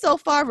 He's so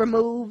far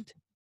removed.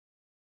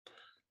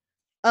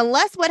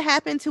 Unless what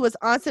happened to his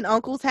aunts and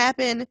uncles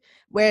happened,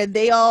 where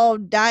they all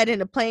died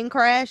in a plane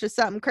crash or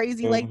something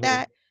crazy like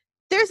that.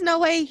 There's no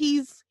way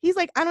he's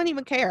like, I don't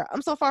even care.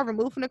 I'm so far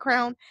removed from the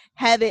crown.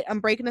 Have it. I'm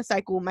breaking the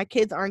cycle. My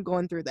kids aren't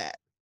going through that.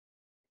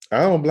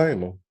 I don't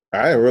blame them.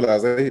 I didn't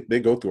realize they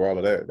go through all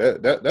of that.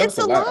 That's it's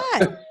a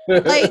lot.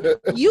 Like,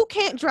 you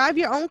can't drive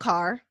your own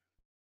car,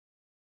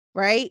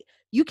 right?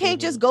 You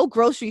can't just go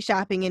grocery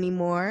shopping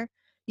anymore.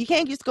 You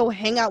can't just go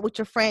hang out with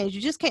your friends.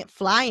 You just can't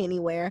fly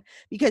anywhere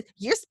because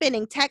you're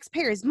spending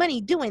taxpayers'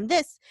 money doing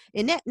this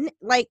and that.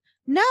 Like,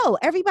 no,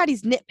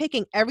 everybody's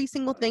nitpicking every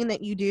single thing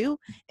that you do.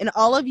 And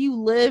all of you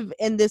live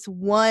in this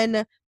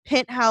one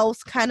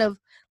penthouse kind of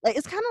like,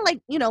 it's kind of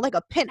like, you know, like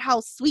a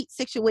penthouse suite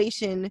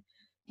situation,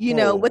 you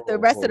know, with the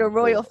rest of the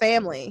royal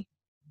family.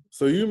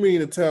 So you mean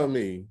to tell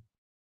me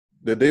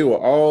that they will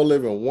all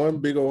live in one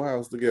big old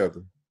house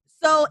together?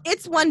 So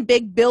it's one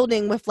big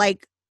building with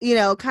like, you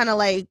know, kind of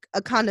like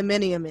a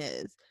condominium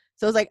is.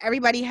 So it's like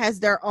everybody has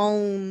their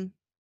own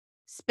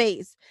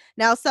space.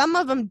 Now, some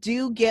of them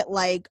do get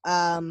like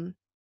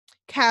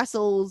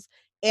castles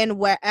in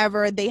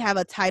wherever they have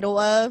a title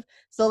of.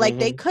 So like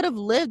they could have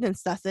lived in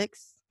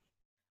Sussex,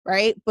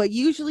 right? But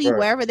usually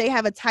wherever they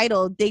have a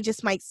title, they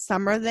just might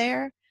summer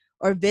there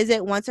or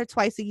visit once or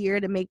twice a year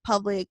to make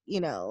public, you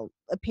know,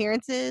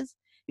 appearances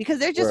because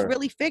they're just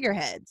really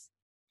figureheads.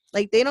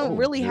 Like they don't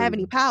really have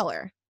any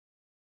power.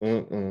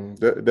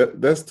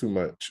 That's too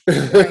much.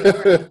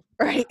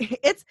 Right.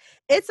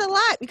 It's a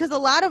lot because a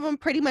lot of them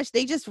pretty much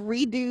they just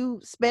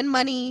spend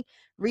money,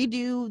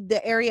 redo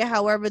the area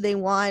however they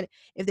want.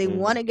 If they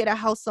want to get a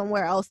house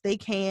somewhere else, they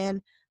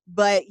can.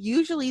 But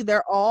usually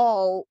they're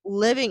all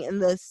living in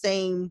the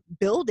same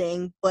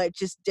building, but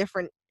just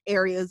different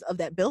areas of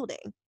that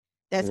building.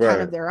 That's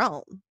kind of their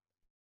own.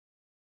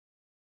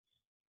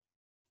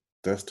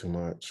 That's too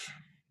much.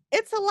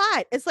 It's a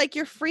lot. It's like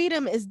your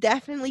freedom is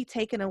definitely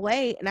taken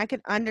away. And I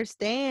can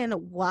understand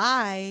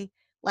why,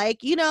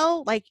 like, you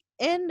know, like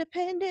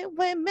independent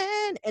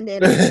women. And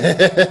then,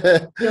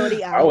 you know,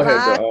 they I are would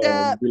have locked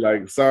up. be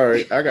like,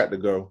 sorry, I got to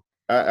go.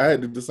 I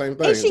had to do the same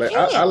thing. And she like,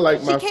 can't. I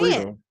like my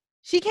freedom.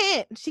 She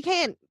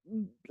can't.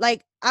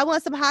 Like, I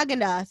want some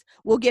Haagen-Dazs.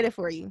 We'll get it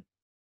for you.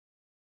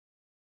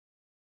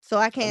 So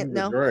I can't,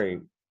 no.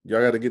 Drink.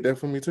 Y'all got to get that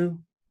for me too?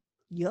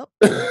 Yep.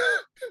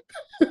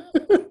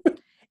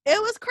 It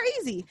was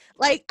crazy.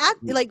 Like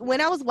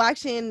when I was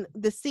watching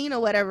the scene or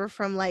whatever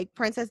from like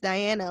Princess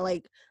Diana,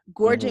 like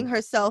gorging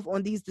herself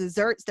on these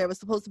desserts that was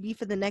supposed to be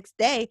for the next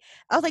day.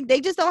 I was like, they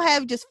just don't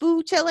have just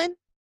food chilling.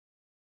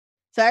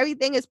 So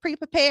everything is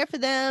pre-prepared for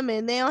them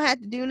and they don't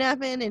have to do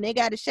nothing and they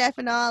got a chef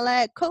and all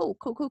that. Cool.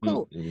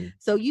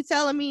 So you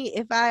telling me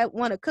if I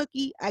want a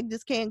cookie, I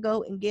just can't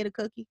go and get a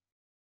cookie?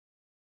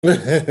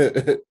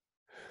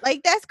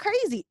 Like, that's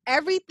crazy.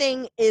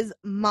 Everything is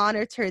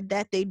monitored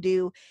that they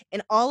do,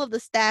 and all of the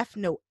staff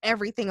know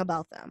everything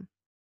about them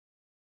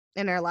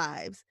in their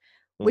lives,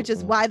 which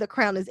is why The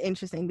Crown is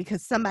interesting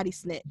because somebody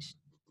snitched.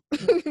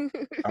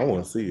 I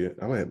want to see it.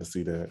 I'm going to have to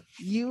see that.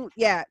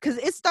 Because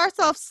it starts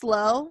off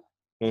slow,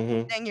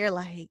 and you're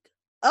like,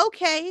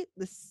 okay,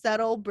 the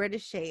subtle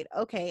British shade.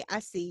 Okay, I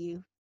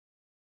see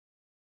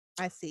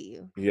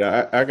you.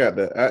 Yeah, I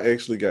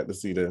actually got to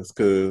see this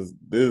because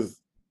this...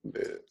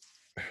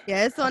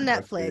 Yeah, it's on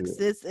Netflix.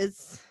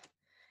 It's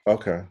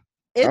okay.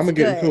 It's I'm gonna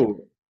get into it.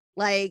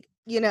 Like,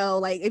 you know,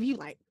 like if you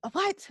like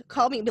what?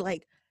 Call me and be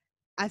like,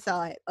 I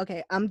saw it.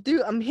 Okay, I'm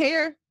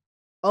here.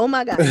 Oh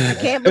my god, I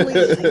can't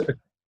believe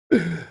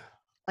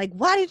like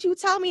why did you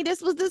tell me this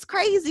was this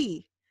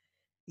crazy?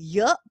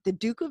 Yup, the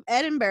Duke of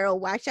Edinburgh.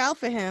 Watch out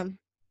for him.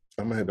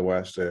 I'm gonna have to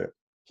watch that.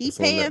 He's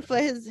paying for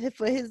his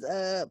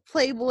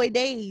Playboy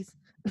days.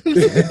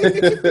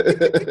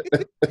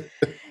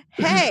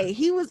 Hey,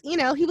 he was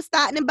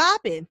starting and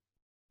bopping.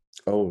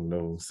 Oh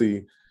no!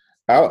 See,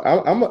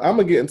 I'm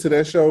gonna get into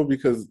that show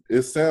because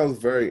it sounds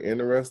very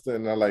interesting,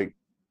 and I like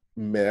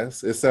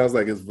mess. It sounds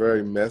like it's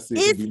very messy.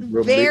 It's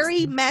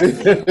very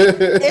messy.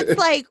 It's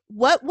like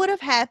what would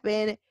have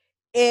happened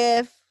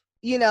if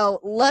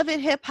Love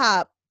and Hip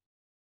Hop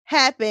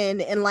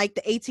happened in like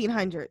the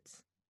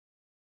 1800s.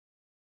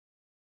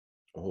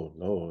 Oh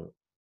Lord!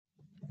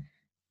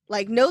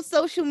 Like no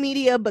social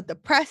media, but the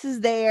press is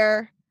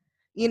there.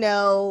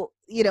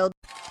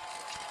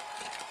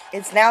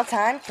 It's now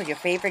time for your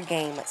favorite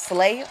game,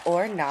 Slay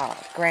or Nah,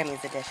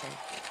 Grammys edition.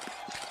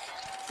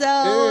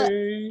 So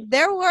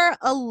there were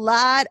a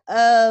lot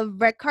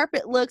of red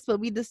carpet looks, but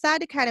we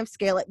decided to kind of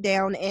scale it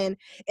down. And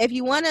if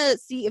you want to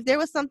see, if there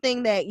was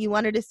something that you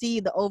wanted to see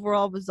the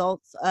overall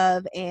results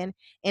of and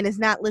is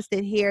not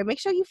listed here, make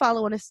sure you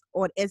follow us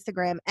on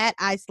Instagram at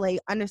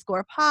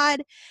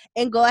 @islay_pod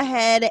and go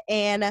ahead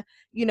and,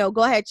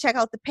 check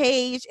out the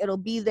page. It'll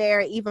be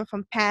there even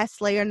from past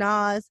Slay or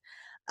Nas.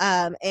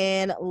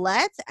 And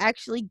let's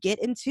actually get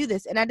into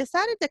this. And I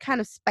decided to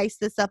kind of spice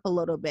this up a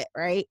little bit,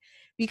 right?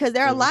 Because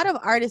there are a lot of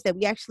artists that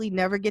we actually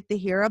never get to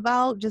hear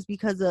about just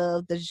because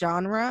of the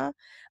genre.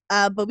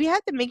 But we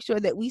have to make sure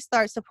that we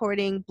start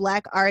supporting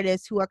Black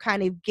artists who are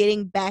kind of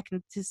getting back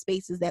into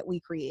spaces that we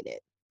created.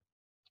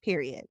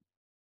 Period.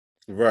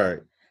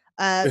 Right.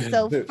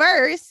 So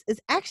first is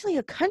actually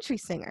a country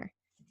singer.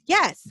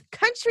 Yes,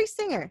 country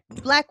singer,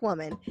 Black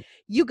woman.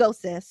 You go,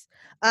 sis.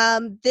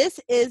 This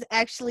is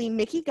actually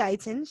Mickey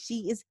Guyton.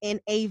 She is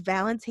in a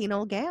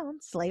Valentino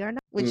gown. Slay or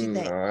not? What you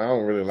think? I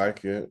don't really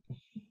like it.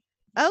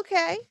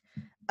 Okay.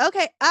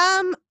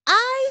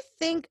 I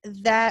think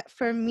that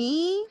for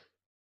me,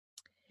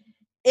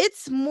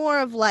 it's more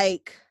of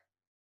like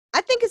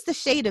I think it's the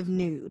shade of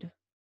nude.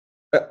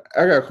 I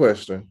got a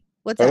question.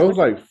 What's Are that? those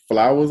like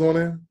flowers on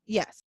it?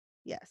 Yes.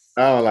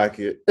 I don't like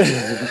it.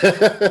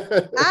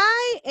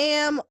 I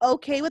am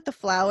okay with the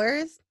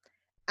flowers.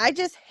 I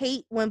just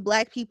hate when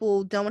Black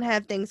people don't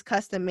have things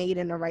custom made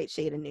in the right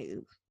shade of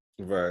nude.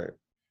 Right.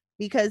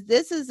 Because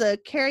this is a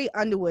Carrie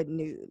Underwood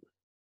nude.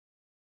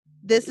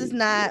 This is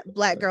not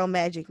Black Girl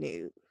Magic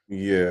nude.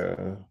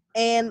 Yeah.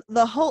 And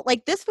the whole,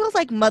 like, this feels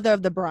like Mother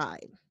of the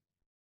Bride.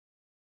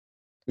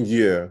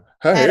 Yeah.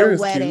 Her at hair a is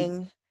wedding.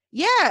 cute.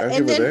 Yeah, I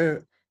and give her then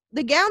that.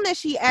 the gown that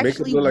she Make it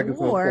actually look like it's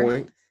on wore,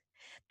 point.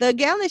 the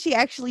gown that she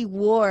actually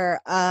wore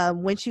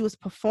when she was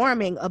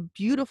performing a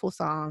beautiful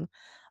song.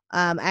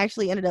 I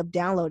actually ended up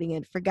downloading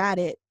it, forgot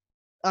it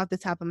off the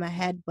top of my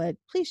head, but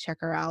please check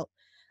her out.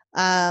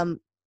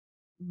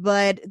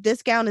 But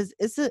this gown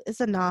it's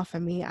a nah for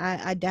me.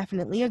 I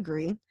definitely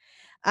agree.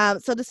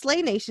 So the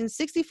Slay Nation,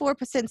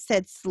 64%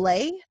 said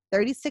slay,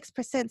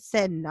 36%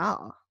 said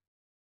nah.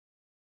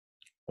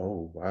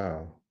 Oh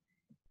wow.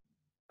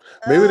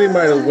 Maybe they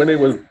might have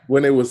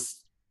when they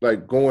was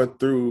like going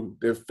through,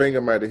 their finger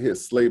might have hit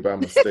slay by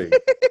mistake.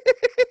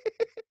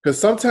 Because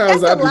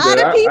sometimes That's I a do lot of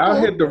that. I'll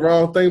people. hit the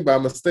wrong thing by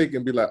mistake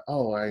and be like,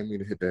 oh, I didn't mean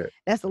to hit that.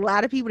 That's a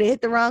lot of people that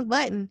hit the wrong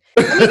button.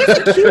 I mean,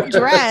 it's a cute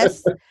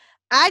dress.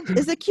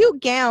 It's a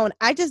cute gown.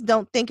 I just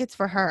don't think it's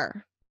for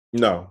her.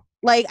 No.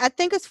 Like, I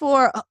think it's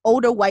for an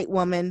older white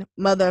woman,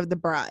 mother of the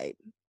bride.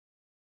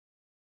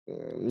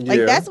 Yeah.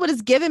 Like, that's what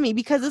it's giving me,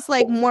 because it's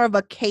like more of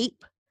a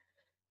cape,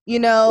 you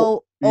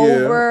know, yeah.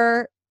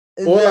 over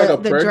or like a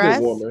the pregnant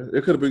dress. woman.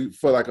 It could be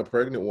for like a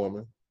pregnant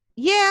woman.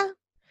 Yeah,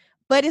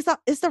 but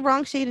it's the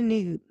wrong shade of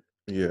nude.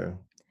 Yeah.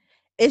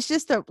 It's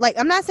just like,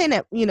 I'm not saying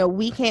that, you know,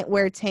 we can't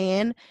wear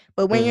tan,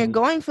 but when you're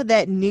going for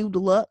that nude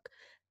look,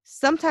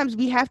 sometimes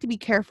we have to be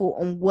careful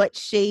on what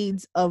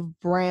shades of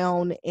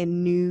brown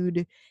and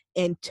nude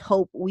and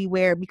taupe we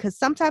wear, because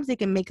sometimes it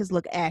can make us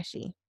look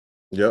ashy.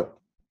 Yep.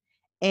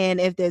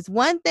 And if there's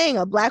one thing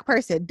a Black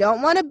person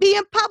don't want to be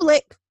in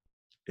public,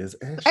 is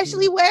ashy.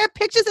 Especially where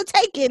pictures are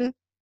taken,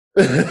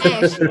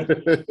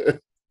 ashy.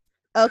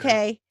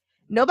 Okay?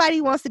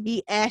 Nobody wants to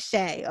be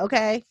ashy,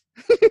 okay?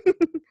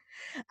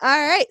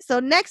 All right. So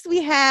next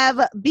we have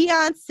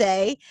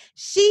Beyonce.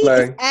 She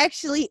is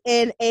actually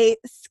in a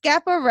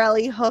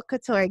Schiaparelli haute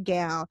couture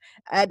gown.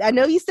 I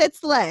know you said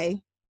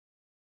slay,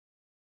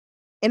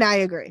 and I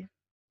agree.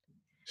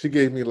 She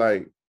gave me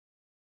like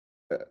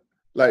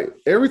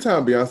every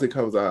time Beyonce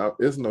comes out,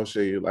 it's no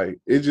shade. Like,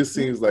 it just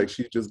seems like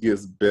she just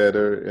gets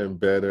better and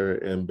better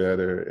and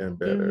better and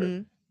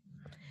better.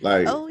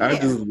 Like, I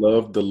just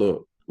love the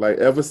look. Like,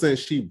 ever since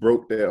she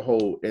broke that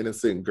whole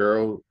innocent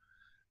girl,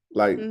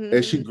 like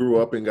as she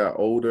grew up and got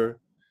older,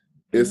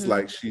 it's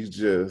like she's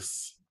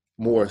just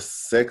more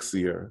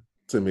sexier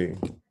to me.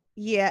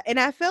 Yeah, and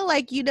I feel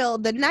like, you know,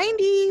 the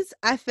 90s,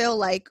 I feel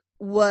like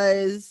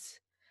was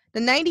the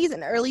 90s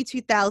and early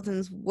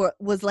 2000s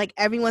was like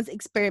everyone's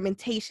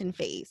experimentation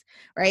phase,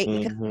 right?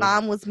 Because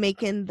mom was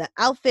making the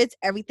outfits,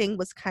 everything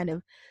was kind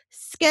of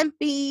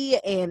skimpy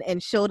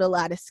and showed a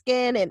lot of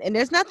skin, and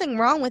there's nothing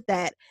wrong with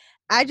that.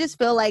 I just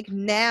feel like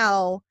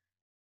now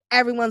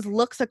everyone's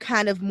looks are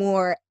kind of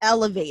more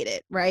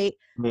elevated, right?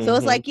 So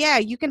it's like, yeah,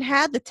 you can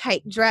have the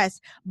tight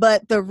dress,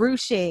 but the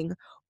ruching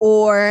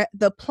or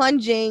the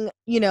plunging,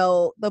 you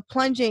know, the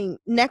plunging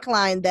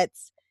neckline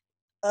that's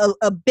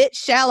a bit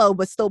shallow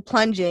but still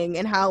plunging,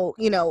 and how,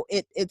 you know,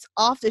 it's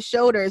off the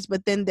shoulders,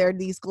 but then there are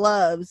these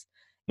gloves,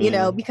 you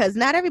know, because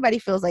not everybody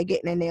feels like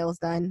getting their nails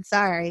done.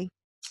 Sorry.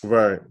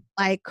 Right.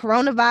 Like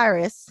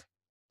coronavirus.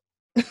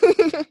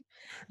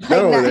 Not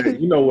only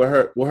that, you know,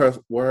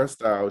 with her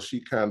style,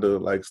 she kind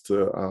of likes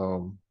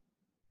to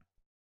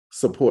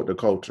support the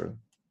culture.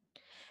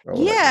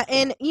 Yeah,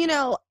 and you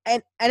know,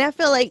 and I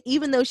feel like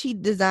even though she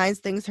designs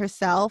things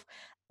herself,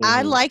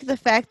 I like the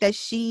fact that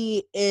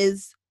she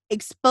is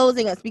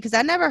exposing us, because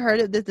I never heard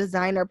of this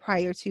designer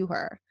prior to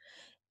her.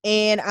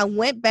 And I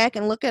went back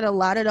and looked at a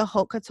lot of the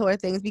haute couture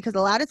things, because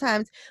a lot of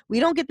times we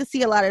don't get to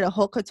see a lot of the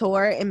haute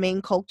couture in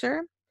main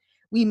culture.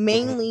 We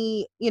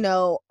mainly, you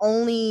know,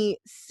 only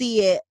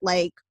see it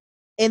like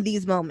in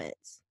these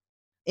moments,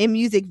 in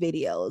music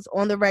videos,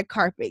 on the red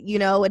carpet. You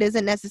know, it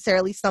isn't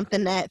necessarily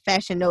something that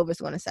Fashion Nova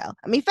is going to sell.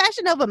 I mean,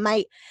 Fashion Nova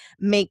might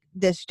make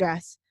this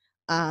dress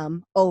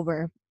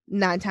over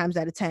 9 times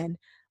out of 10,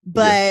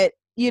 but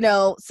you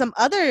know, some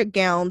other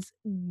gowns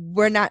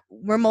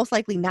we're most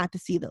likely not to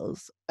see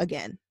those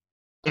again.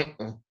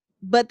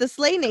 But the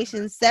Slay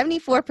Nation,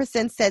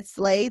 74% said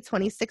slay,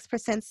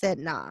 26% said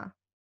nah.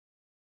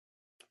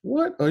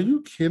 What? Are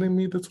you kidding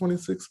me? The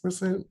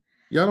 26%?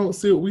 Y'all don't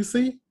see what we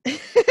see?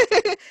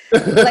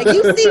 Like,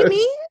 you see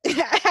me?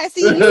 I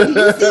see you. Do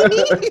you see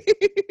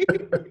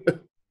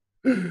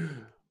me?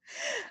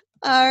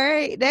 All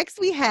right. Next,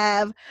 we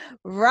have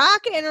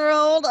rock and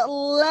roll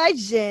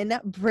legend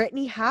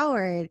Brittany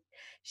Howard.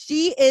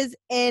 She is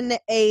in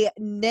a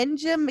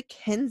Ninja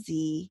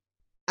McKenzie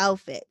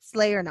outfit.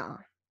 Slay or nah?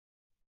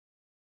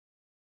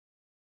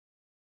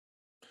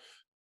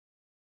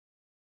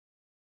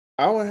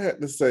 I would have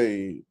to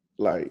say,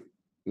 like,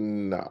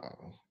 nah.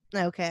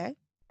 Okay.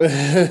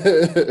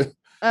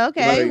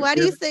 Okay, Like why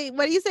do you if say?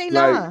 What do you say?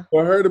 like Nah.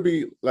 for her to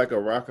be like a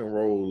rock and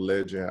roll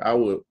legend, I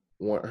would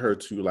want her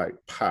to like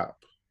pop.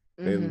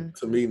 And Mm-hmm.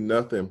 to me,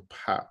 nothing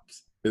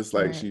pops. It's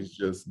like Right. she's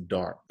just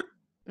dark.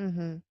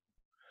 Mm-hmm.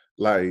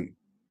 Like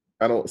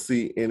I don't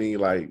see any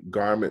like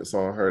garments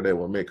on her that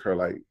would make her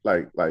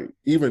like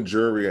even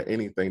jewelry or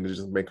anything to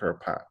just make her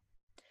pop.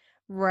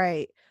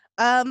 Right.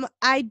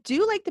 I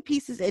do like the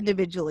pieces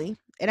individually,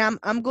 and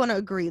I'm going to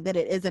agree that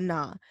it is a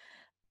nah.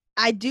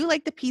 I do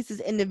like the pieces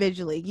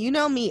individually. You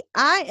know me,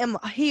 I am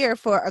here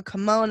for a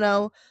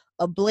kimono,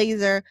 a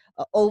blazer,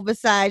 a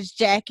oversized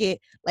jacket.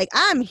 Like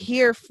I'm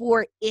here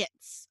for it,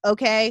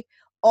 okay?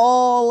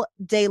 All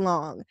day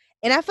long.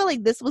 And I feel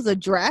like this was a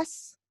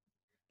dress.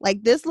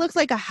 Like this looks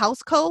like a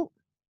house coat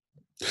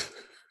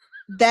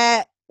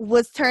that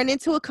was turned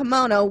into a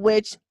kimono,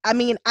 which I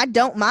mean, I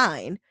don't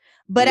mind,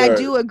 but I Right.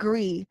 do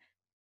agree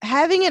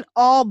having it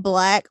all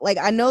black, like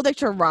I know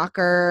that you're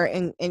rocker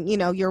and you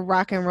know you're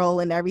rock and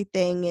roll and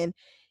everything, and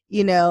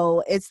you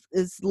know it's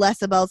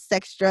less about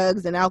sex,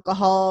 drugs, and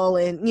alcohol,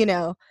 and you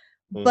know,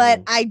 but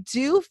Mm-hmm. I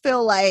do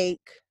feel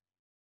like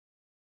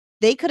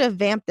they could have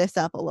vamped this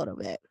up a little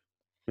bit,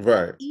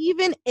 Right.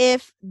 even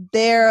if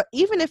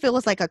it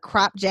was like a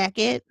crop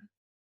jacket,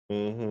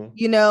 Mm-hmm.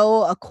 you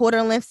know, a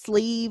quarter length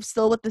sleeve,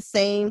 still with the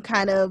same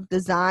kind of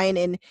design,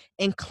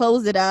 and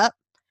close it up,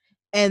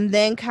 and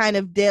then kind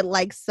of did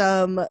like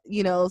some,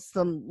 you know,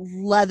 some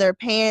leather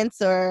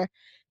pants, or,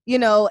 you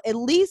know, at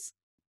least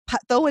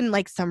throw in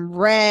like some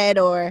red,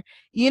 or,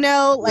 you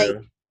know, like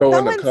Yeah. Throw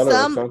in the color or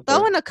throw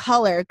something. in a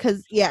color.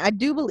 Cause yeah, I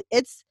do believe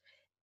it's,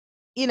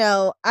 you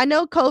know, I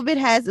know COVID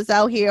has us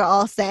out here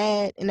all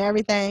sad and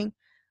everything.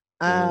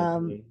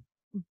 Um,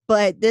 Mm-hmm.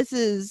 but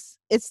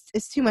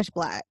it's too much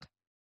black.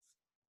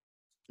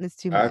 It's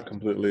too I much.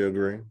 completely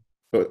agree.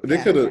 But they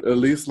Yeah. could have at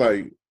least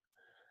like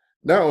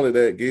not only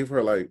that, gave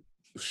her like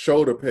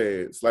shoulder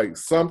pads, like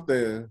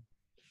something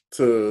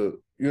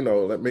to,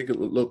 like make it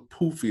look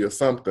poofy or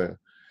something. I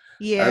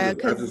Yeah, just I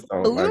because just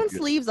don't like balloon it.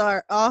 sleeves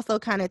are also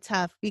kind of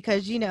tough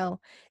because, you know,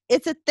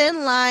 it's a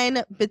thin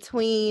line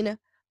between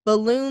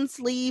balloon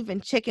sleeve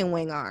and chicken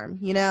wing arm,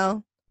 you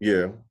know?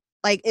 Yeah.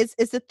 Like it's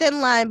a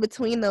thin line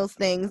between those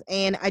things,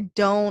 and I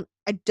don't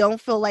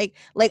feel like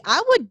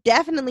I would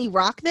definitely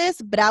rock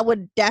this, but I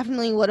would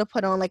definitely would have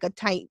put on like a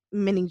tight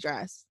mini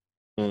dress.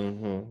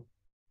 Mm-hmm.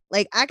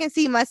 Like I can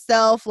see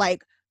myself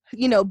like,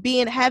 you know,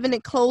 being having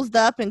it closed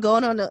up and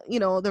going on the, you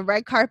know, the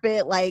red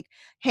carpet like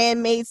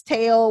Handmaid's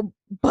Tale,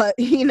 but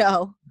you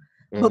know,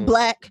 but Mm-hmm.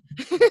 black,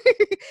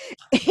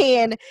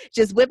 and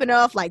just whipping it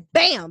off like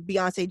bam,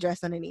 Beyonce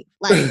dress underneath.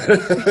 Like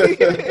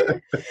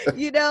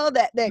you know,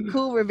 that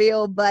cool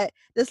reveal. But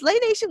the Slay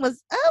Nation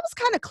was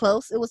kind of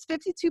close. It was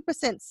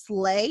 52%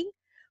 Slay,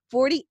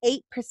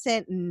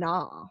 48%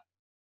 Nah.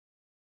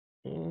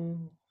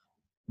 Mm,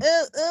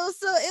 It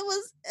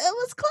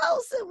was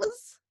close.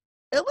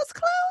 It was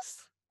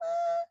close.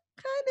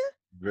 Kind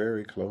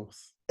very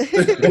close.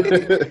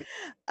 of.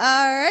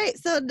 All right.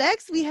 So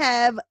next we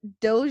have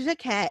Doja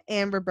Cat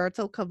and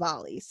Roberto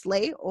Cavalli.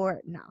 Slay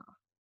or nah?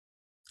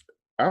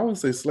 I would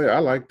say Slayer. I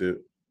liked it.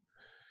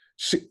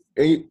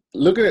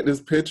 Looking at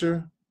this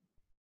picture,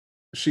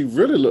 she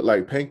really looked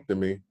like Pink to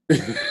me.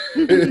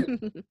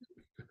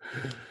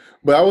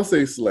 But I would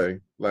say Slay.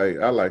 Like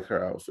I like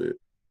her outfit.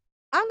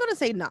 I'm gonna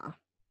say nah.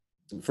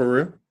 For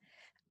real?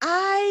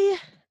 I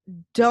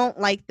don't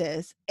like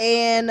this.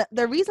 And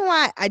the reason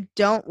why I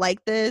don't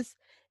like this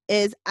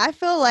is I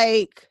feel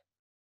like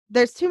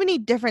there's too many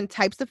different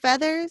types of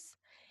feathers.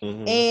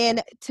 Mm-hmm.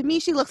 And to me,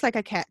 she looks like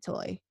a cat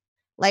toy.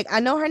 Like I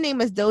know her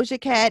name is Doja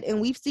Cat,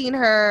 and we've seen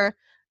her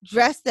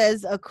dressed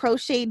as a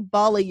crocheted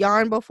ball of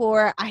yarn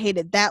before. I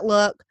hated that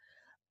look.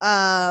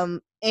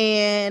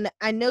 And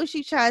I know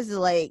she tries to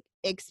like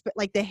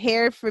like the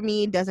hair for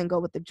me doesn't go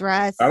with the I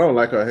dress. don't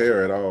like her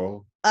hair at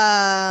all.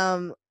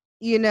 Um,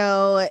 you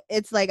know,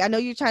 it's like I know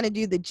you're trying to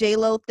do the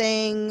J-Lo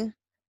thing,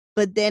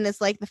 but then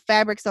it's like the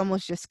fabric's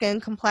almost your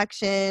skin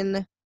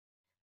complexion,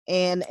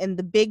 and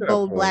the big You got a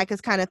bold point. black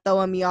is kind of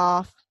throwing me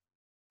off,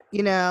 you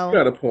You know.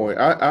 got a point.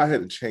 I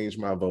had to change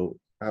my vote.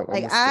 I'm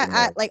Like gonna stay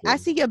I on. like I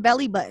see your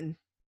belly button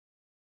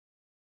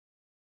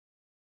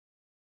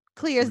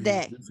clear as Where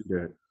you day. see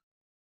that?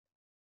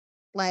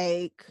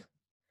 Like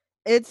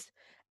it's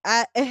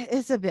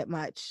it's a bit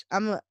much.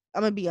 I'm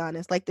gonna be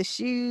honest. Like the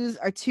shoes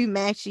are too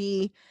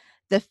matchy.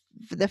 The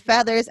the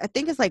feathers, I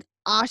think it's like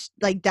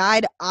like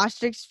dyed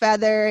ostrich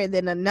feather and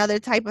then another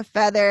type of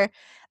feather.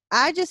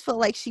 I just feel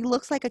like she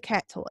looks like a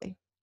cat toy.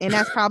 And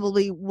that's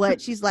probably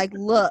what she's like,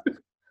 look,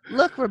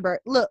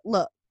 Robert,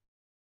 look.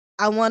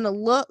 I want to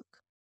look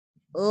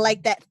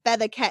like that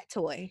feather cat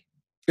toy.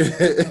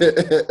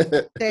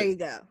 There you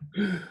go.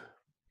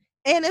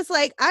 And it's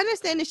like, I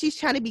understand that she's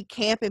trying to be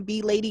camp and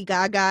be Lady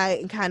Gaga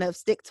and kind of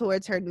stick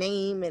towards her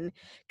name and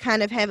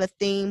kind of have a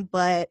theme,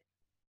 but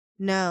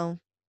no.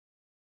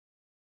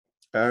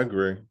 I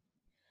agree.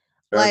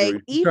 I Like,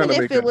 agree. She's trying even to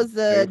if make a it was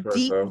a name for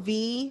deep herself.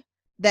 V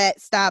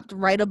that stopped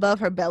right above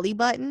her belly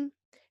button,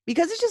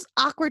 because it's just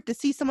awkward to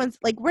see someone's,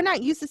 like, we're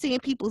not used to seeing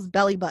people's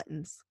belly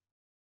buttons.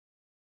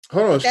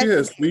 Hold on, she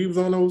has sleeves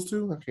on those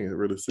too? I can't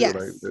really see it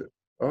like that.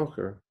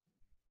 Okay.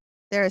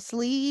 There are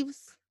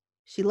sleeves.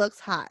 She looks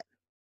hot.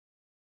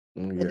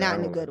 Yeah, but not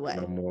in a good way.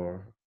 No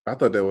more. I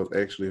thought that was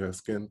actually her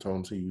skin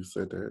tone till you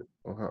said that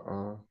on her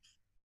arms.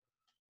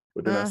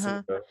 But then I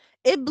said that.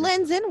 It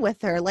blends in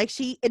with her. Like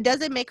it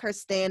doesn't make her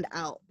stand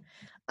out.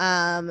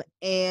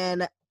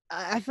 And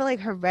I feel like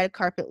her red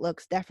carpet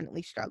looks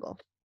definitely struggle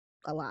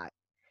a lot.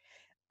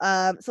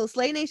 So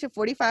Slay Nation,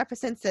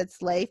 45% said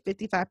Slay,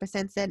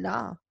 55% said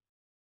nah.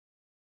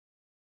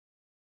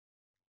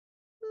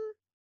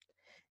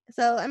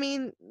 So I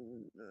mean,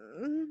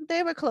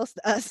 they were close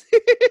to us.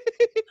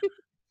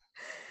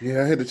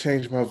 Yeah, I had to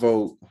change my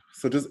vote.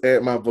 So just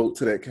add my vote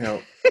to that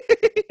count.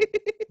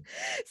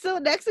 So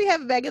next we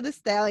have Megan Thee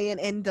Stallion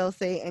and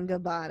Dolce and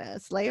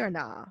Gabbana. Slay or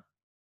nah?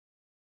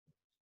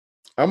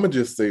 I'm gonna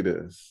just say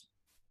this.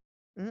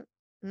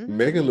 Mm-hmm.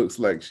 Megan looks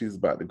like she's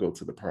about to go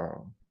to the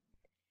prom.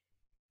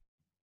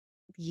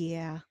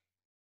 Yeah.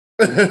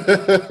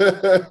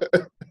 Yeah.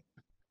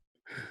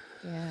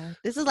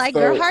 This is like,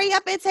 girl, hurry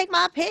up and take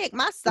my pic.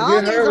 My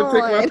song is on.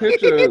 Take my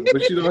picture,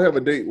 but she don't have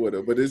a date with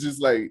her. But it's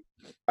just like,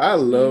 I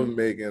love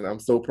Megan. I'm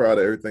so proud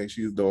of everything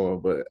she's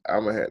doing, but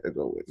I'm gonna have to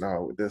go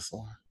with this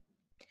one.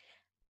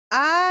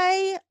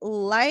 I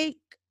like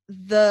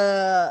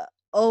the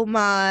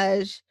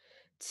homage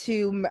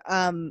to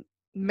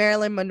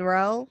Marilyn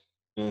Monroe.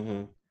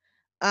 Mm-hmm.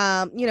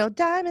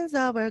 Diamonds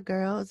are a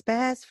girl's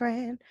best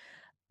friend.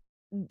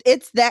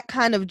 It's that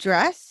kind of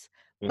dress,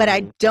 but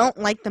I don't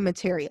like the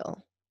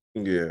material.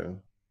 Yeah.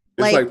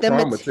 It's like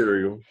prom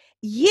material.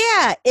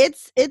 Yeah,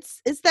 it's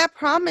that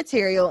prom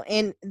material,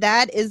 and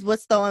that is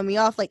what's throwing me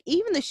off. Like,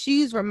 even the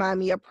shoes remind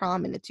me of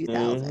prom in the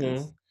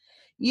 2000s.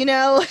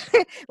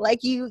 Like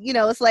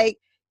it's like,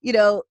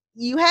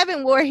 you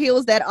haven't wore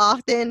heels that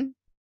often,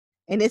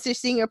 and it's your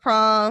senior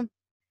prom,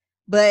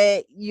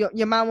 but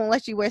your mom won't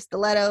let you wear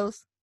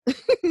stilettos.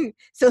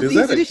 So is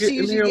these that are the a kitten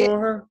shoes you heel get. on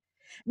her?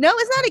 No,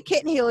 it's not a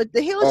kitten heel.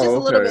 The heel is just a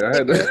little bit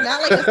thicker. It's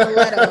not like a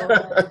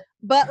stiletto.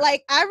 But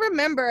like, I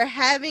remember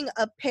having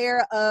a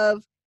pair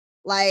of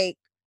like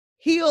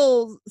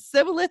heels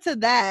similar to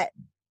that,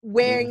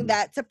 wearing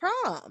that to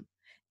prom.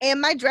 And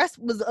my dress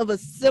was of a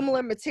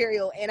similar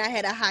material, and I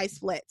had a high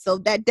split. So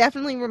that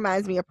definitely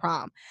reminds me of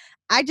prom.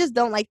 I just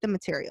don't like the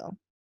material.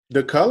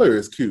 The color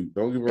is cute.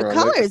 Don't get me wrong.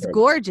 The color is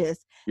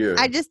gorgeous. Yeah.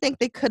 I just think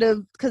they could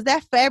have, because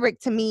that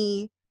fabric to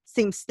me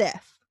seems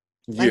stiff.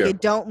 Like,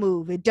 it don't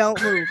move. It don't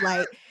move.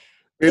 Like,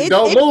 it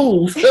don't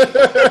move.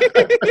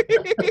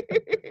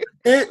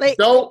 It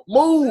don't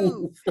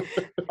move.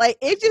 Like,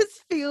 it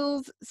just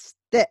feels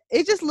stiff.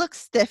 It just looks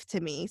stiff to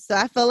me. So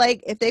I feel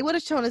like if they would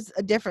have shown us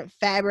a different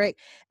fabric,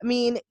 I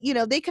mean,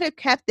 they could have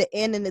kept the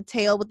end and the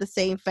tail with the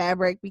same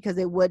fabric, because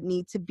it would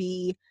need to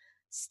be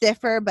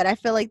stiffer. But I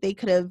feel like they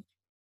could have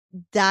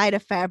dyed a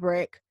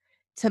fabric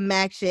to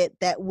match it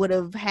that would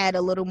have had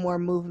a little more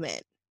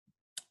movement.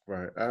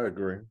 Right, I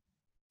agree.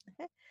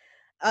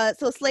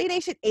 So Slay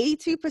Nation,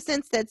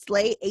 82% said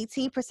Slay,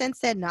 18%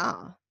 said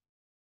nah.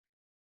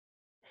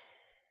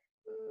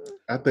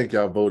 I think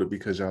y'all voted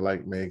because y'all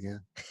like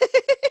Megan.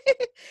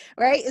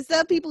 Right? In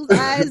some people's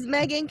eyes,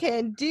 Megan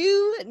can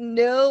do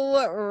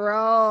no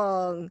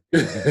wrong.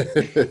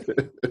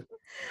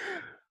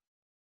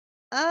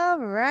 All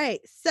right.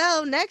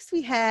 So next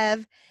we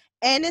have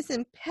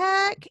Anderson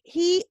 .Paak.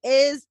 He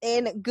is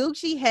in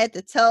Gucci head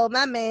to toe.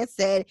 My man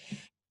said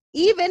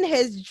even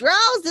his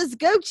drawers is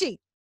Gucci.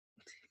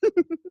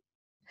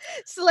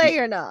 Slay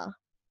or nah?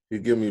 You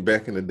give me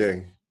back in the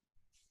day.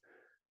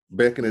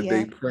 Back in the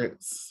day,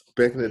 Prince.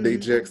 Back in the day,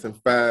 Jackson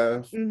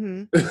 5.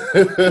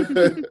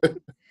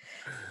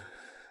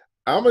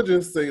 I'm going to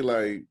just say,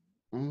 I'm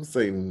going to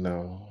say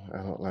no. I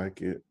don't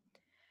like it.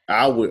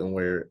 I wouldn't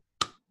wear it.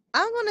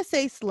 I'm going to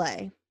say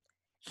Slay.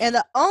 And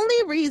the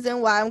only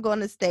reason why I'm going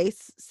to say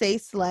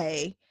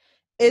Slay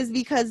is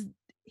because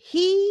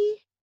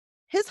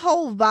his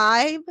whole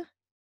vibe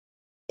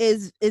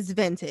is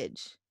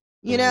vintage.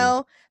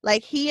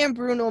 Like, he and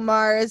Bruno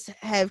Mars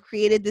have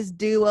created this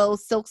duo,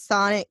 Silk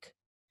Sonic.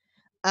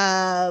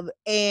 And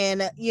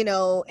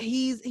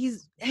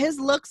his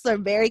looks are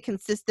very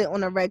consistent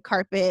on a red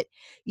carpet.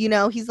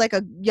 He's like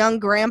a young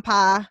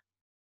grandpa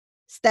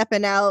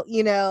stepping out,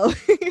 I know,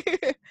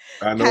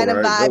 kind of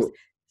right? vibes.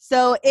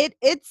 So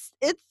it's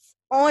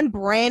on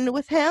brand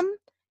with him.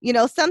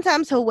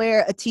 Sometimes he'll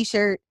wear a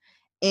t-shirt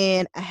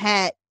and a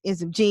hat and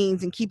some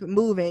jeans and keep it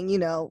moving,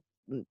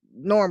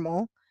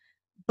 normal.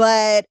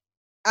 But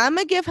I'm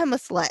gonna give him a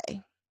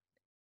Slay,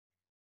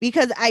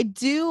 because I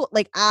do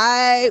like,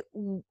 I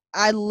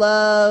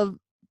love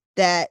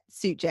that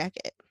suit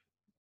jacket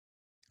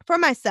for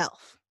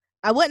myself.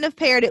 I wouldn't have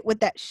paired it with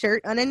that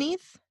shirt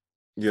underneath.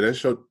 Yeah, that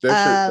shirt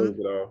shows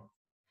it all.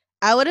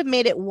 I would have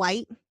made it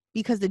white,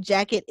 because the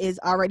jacket is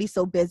already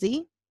so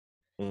busy.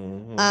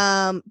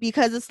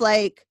 Because it's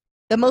like,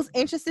 the most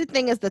interesting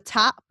thing is the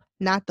top,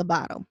 not the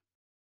bottom.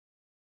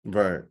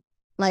 Right.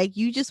 Like,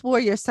 you just wore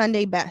your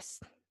Sunday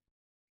best.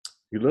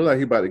 You look like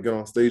he about to get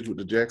on stage with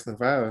the Jackson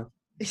 5.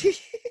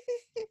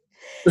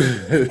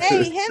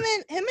 Hey, him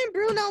and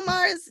Bruno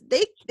Mars,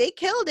 they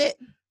killed it.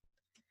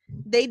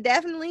 they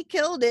definitely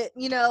killed it.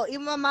 You know,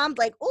 even my mom's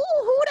like,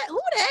 "Oh,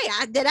 who they?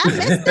 Did I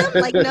miss them?"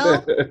 Like,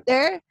 no,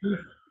 they're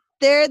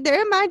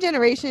in my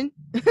generation.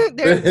 But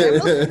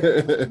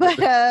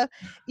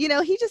you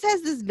know, he just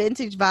has this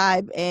vintage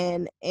vibe,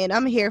 and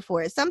I'm here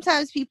for it.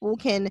 Sometimes people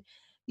can,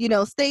 you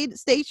know, stay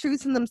true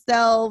to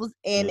themselves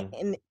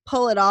and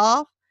pull it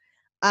off.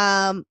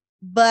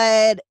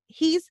 But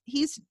he's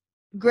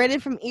grinning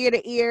from ear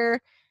to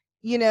ear.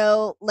 You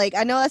know, like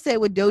I know I said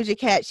with Doja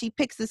Cat, she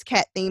picks this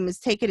cat theme, is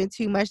taking it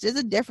too much. There's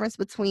a difference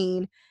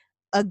between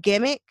a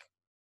gimmick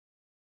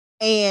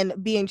and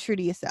being true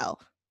to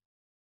yourself.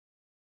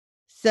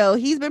 So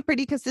he's been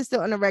pretty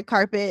consistent on the red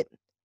carpet,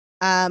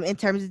 in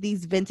terms of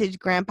these vintage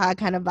grandpa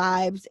kind of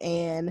vibes,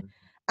 and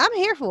I'm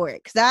here for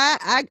it because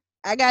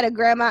I got a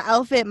grandma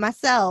outfit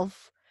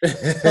myself,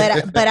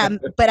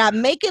 but I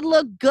make it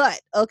look good.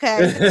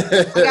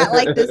 Okay, I got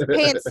like this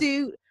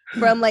pantsuit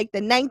from like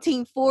the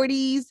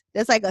 1940s.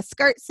 That's like a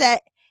skirt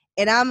set,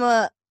 and I'm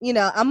a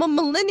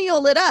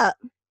millennial it up,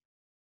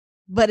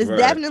 but it's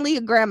definitely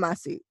a grandma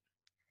suit.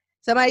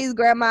 Somebody's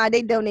grandma,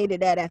 they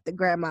donated that after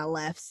grandma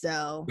left,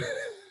 so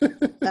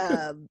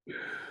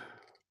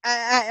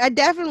I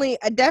definitely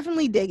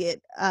dig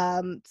it.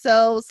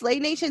 So Slay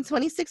Nation,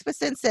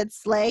 26% said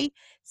Slay,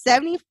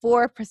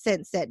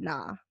 74% said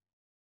nah.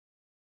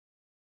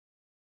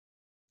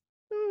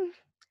 You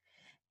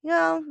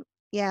know,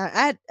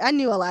 yeah, I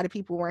knew a lot of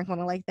people weren't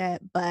gonna like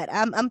that, but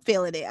I'm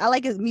feeling it. I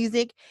like his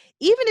music.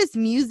 Even his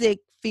music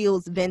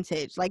feels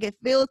vintage. Like it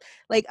feels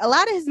like a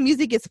lot of his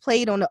music is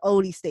played on the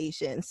oldie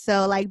station.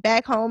 So like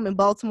back home in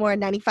Baltimore,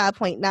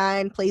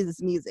 95.9 plays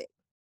his music.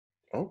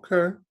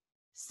 Okay.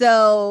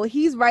 So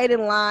he's right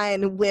in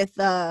line with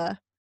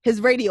his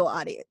radio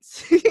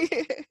audience.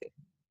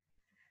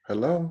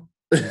 Hello.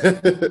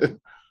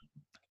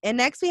 And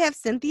next we have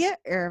Cynthia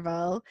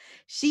Erivo.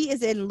 She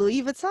is in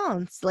Louis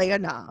Vuitton, Slay or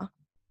Nah.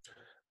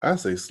 I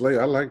say Slay.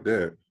 I like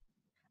that.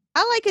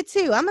 I like it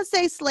too. I'm going to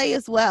say Slay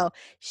as well.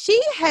 She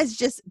has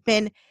just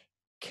been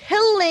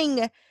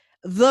killing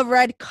the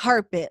red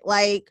carpet.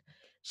 Like,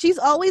 she's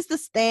always the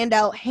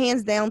standout,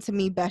 hands down to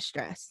me, best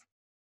dressed.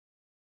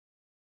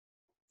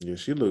 Yeah,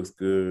 she looks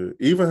good.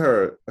 Even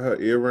her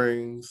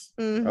earrings.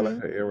 I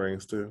like her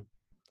earrings too.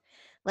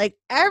 Like,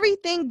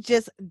 everything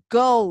just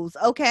goes,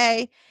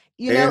 okay?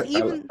 You know,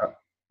 even...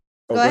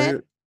 go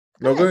ahead.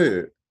 Go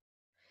ahead.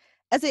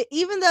 I said,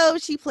 even though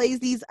she plays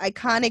these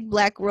iconic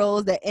black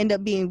roles that end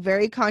up being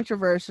very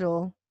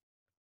controversial,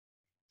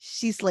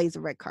 she slays the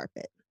red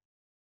carpet.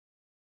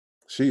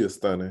 She is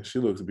stunning. She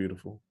looks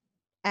beautiful.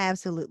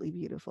 Absolutely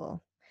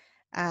beautiful.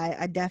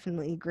 I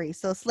definitely agree.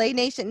 So Slay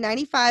Nation,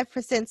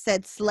 95%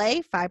 said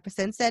Slay,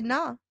 5% said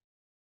nah.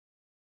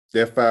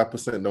 That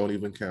 5% don't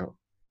even count.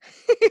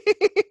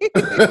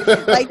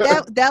 Like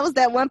that was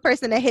that one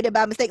person that hit it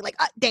by mistake. Like,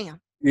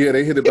 damn. Yeah,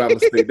 they hit it by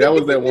mistake. That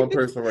was that one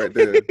person right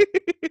there.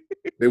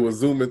 They were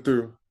zooming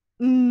through.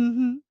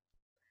 Mm-hmm.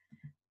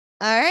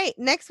 All right.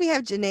 Next, we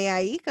have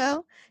Janae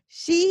Aiko.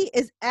 She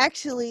is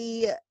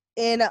actually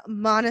in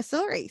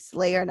Montessori,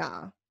 Slay or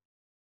Nah.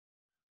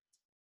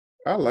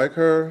 I like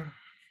her,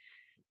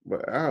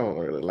 but I don't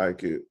really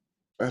like it.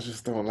 I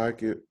just don't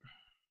like it.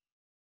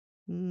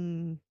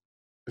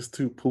 It's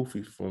too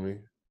poofy for me.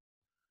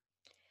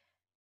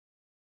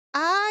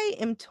 I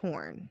am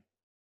torn,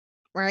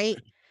 right?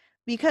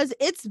 Because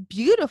it's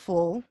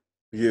beautiful.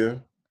 Yeah.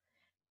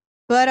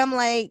 But I'm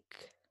like,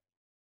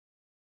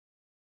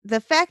 the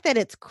fact that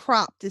it's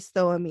cropped is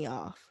throwing me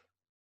off.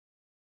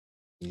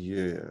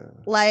 Yeah.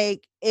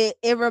 Like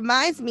it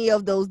reminds me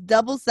of those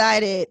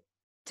double-sided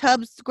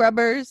tub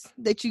scrubbers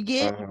that you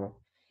get.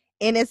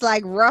 And it's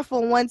like rough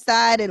on one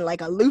side and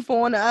like a loofah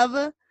on the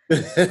other.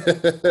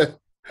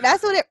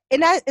 That's what it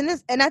and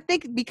I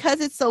think because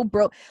it's so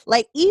broke,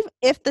 like even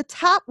if the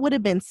top would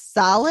have been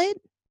solid,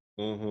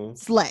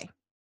 Slay.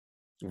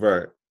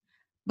 Right.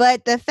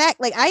 But the fact,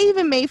 like I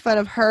even made fun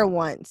of her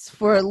once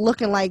for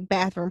looking like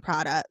bathroom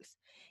products.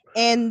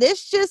 And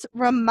this just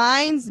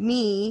reminds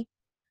me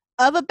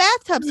of a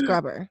bathtub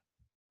scrubber.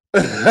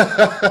 Like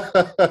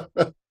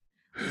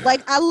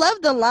I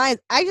love the lines.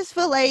 I just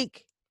feel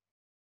like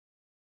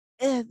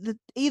the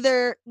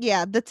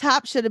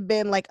top should have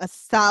been like a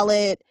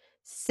solid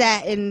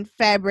satin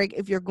fabric.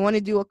 If you're going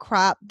to do a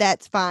crop,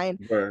 that's fine.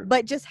 Right.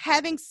 But just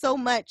having so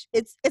much,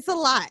 it's a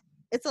lot.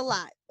 It's a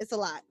lot.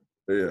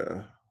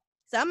 Yeah.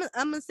 So I'm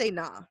gonna say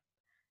nah.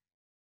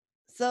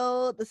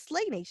 So the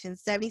Slay Nation,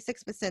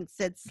 76%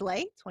 said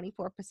Slay,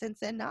 24%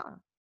 said nah.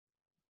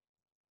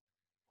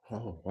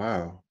 Oh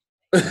wow.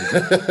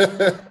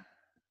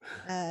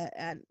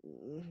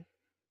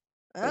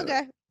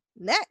 Okay.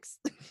 Next.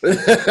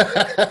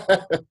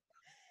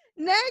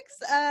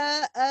 Next,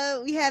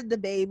 we have the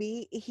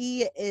baby.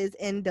 He is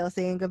in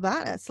Dolce &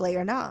 Gabbana, Slay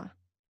or Nah.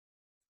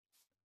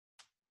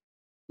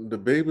 The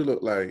baby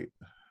looked like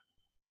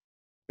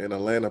an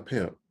Atlanta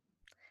pimp.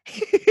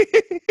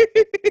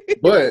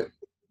 But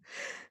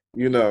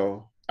you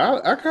know, I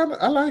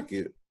like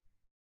it.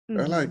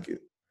 I like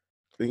it.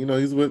 You know,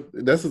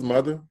 that's his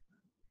mother.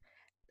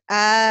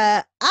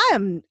 I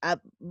am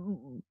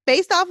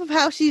based off of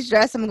how she's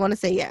dressed, I'm going to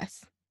say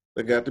yes.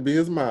 That got to be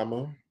his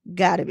mama.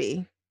 Gotta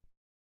be.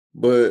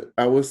 But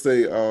I would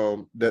say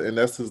that, and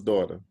that's his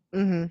daughter.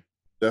 Mm-hmm.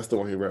 That's the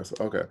one he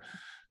wrestled. Okay.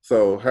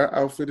 So her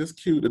outfit is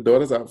cute. The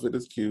daughter's outfit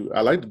is cute.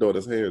 I like the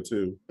daughter's hair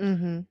too.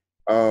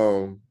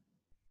 Mm-hmm.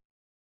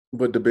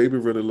 But the baby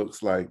really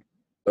looks like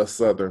a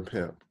Southern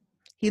pimp.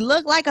 He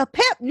looked like a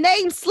pimp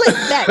named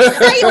Slickback.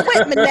 Say it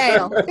with me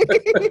now.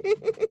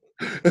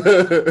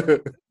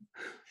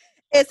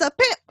 It's a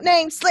pimp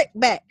named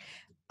Slickback.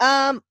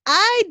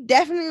 I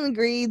definitely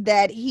agree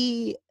that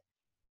he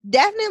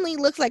definitely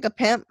looks like a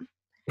pimp,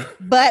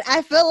 but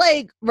I feel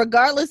like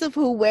regardless of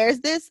who wears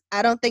this,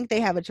 I don't think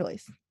they have a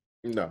choice.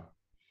 No.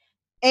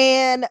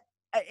 And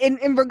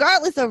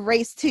regardless of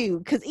race too,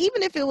 because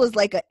even if it was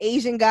like an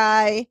Asian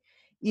guy,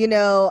 you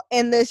know,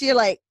 and this, you're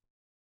like,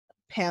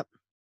 pimp.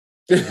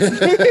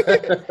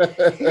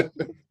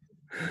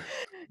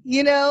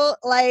 You know,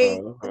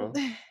 like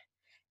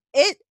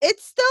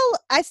it's still,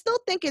 I still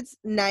think it's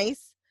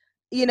nice,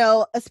 you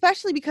know,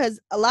 especially because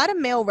a lot of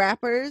male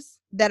rappers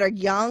that are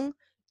young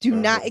do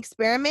not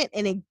experiment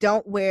and they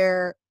don't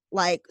wear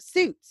like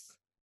suits,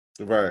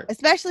 right?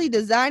 Especially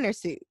designer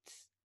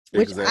suits,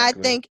 which I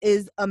think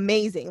is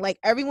amazing. Like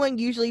everyone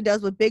usually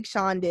does what Big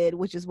Sean did,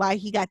 which is why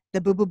he got the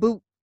boo boo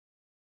boo.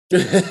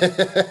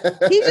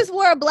 He just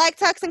wore a black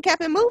tux and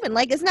kept it moving.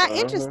 Like it's not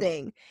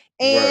interesting.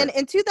 And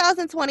in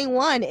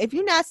 2021, if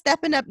you're not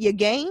stepping up your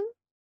game,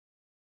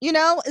 you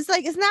know, it's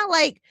like, it's not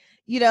like,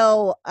 you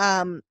know,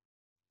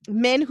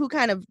 men who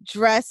kind of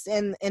dress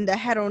in the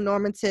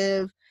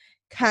heteronormative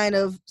kind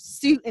of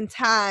suit and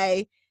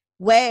tie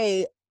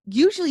way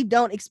usually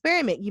don't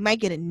experiment. You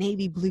might get a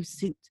navy blue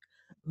suit.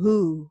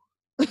 Ooh.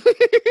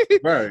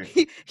 Right.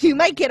 You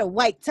might get a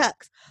white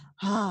tux.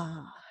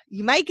 Ah.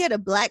 You might get a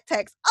black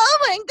tux. Oh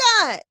my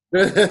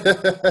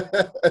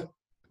God.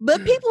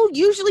 But people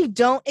usually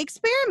don't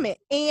experiment.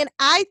 And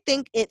I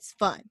think it's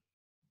fun.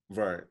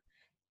 Right.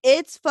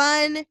 It's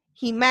fun.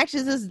 He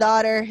matches his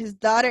daughter. His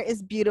daughter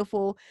is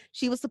beautiful.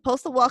 She was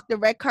supposed to walk the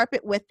red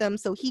carpet with him,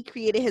 so he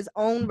created his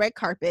own red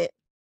carpet.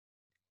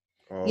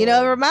 Oh. You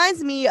know, it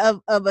reminds me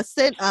of a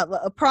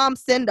prom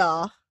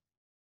send-off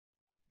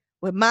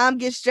where mom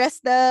gets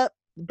dressed up,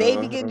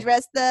 baby get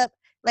dressed up.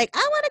 Like,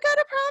 I want to go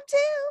to prom too.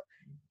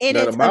 And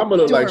now the mama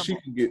look like she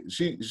can get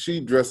she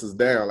dresses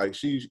down, like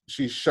she's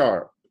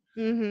sharp.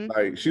 Mm-hmm.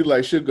 Like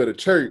she'll go to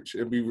church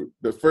and be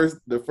the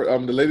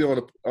lady on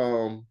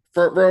the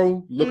front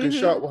row looking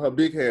sharp with her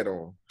big hat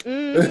on.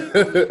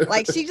 Mm-hmm.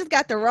 Like she just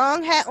got the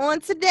wrong hat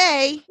on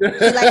today.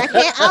 She's like,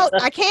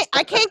 I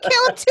can't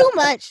kill him too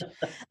much.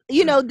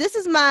 You know, this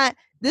is my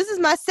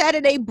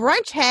Saturday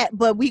brunch hat,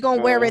 but we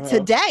gonna wear it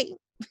today.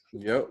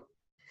 Yep.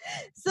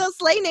 So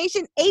Slay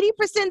Nation,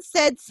 80%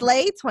 said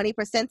slay,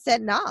 20%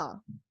 said nah.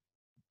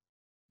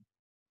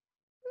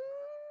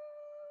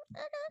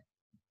 Okay.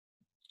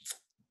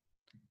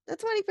 The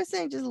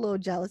 20% just a little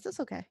jealous. That's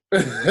okay.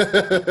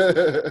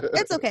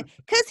 It's okay.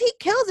 Because he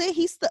kills it.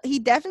 He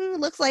definitely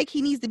looks like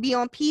he needs to be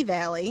on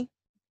P-Valley.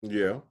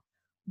 Yeah.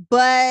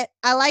 But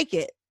I like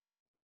it.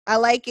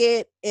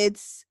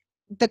 It's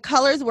the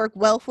colors work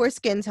well for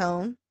skin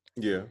tone.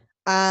 Yeah.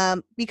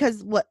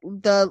 Because what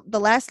the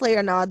last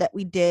Slayer Nah that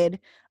we did,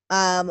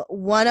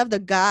 one of the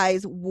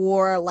guys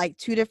wore like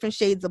 2 different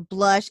shades of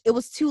blush. It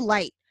was too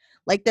light.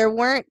 Like there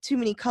weren't too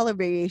many color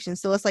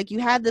variations. So it's like you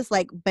have this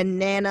like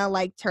banana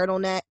like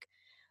turtleneck,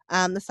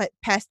 this like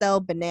pastel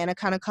banana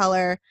kind of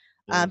color.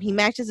 He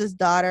matches his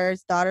daughter.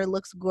 His daughter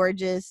looks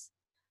gorgeous.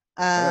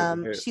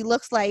 She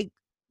looks like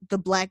the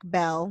Black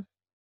Belle.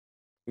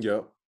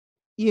 Yep.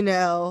 You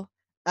know,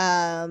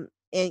 and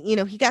you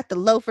know, he got the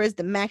loafers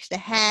to match the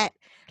hat.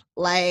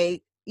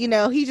 Like, you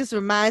know, he just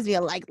reminds me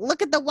of like,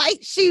 look at the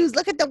white shoes.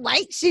 Look at the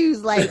white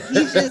shoes. Like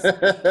he's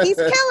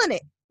killing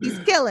it. He's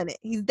killing it.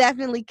 He's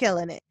definitely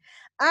killing it.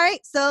 All right,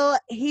 so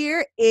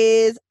here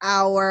is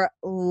our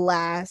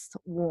last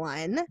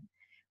one.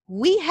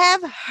 We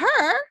have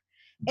Her,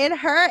 and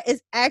Her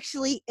is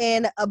actually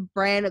in a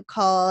brand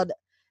called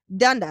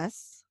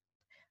Dundas.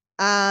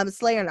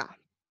 Slay or Nah?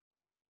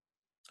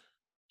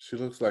 She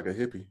looks like a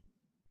hippie.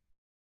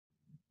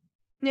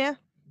 Yeah.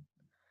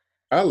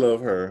 I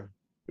love her.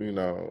 You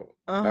know,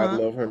 I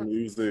love her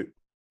music.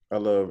 I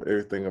love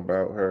everything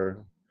about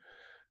her.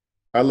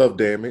 I love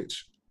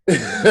Damage.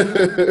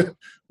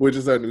 Which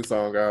is her new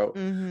song out.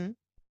 I'm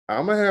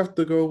gonna have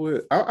to go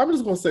with I'm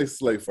just gonna say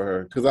slay for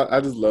her because I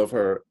just love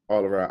her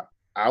all around.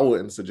 I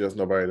wouldn't suggest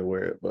nobody to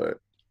wear it, but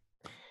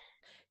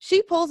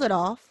she pulls it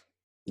off.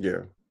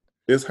 Yeah,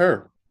 it's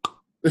her.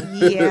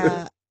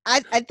 Yeah,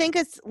 I think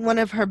it's one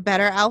of her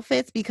better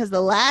outfits because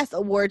the last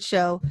award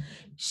show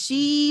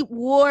she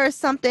wore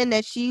something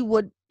that she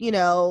would, you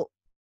know,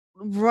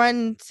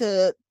 run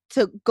to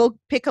go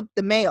pick up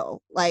the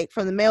mail, like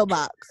from the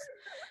mailbox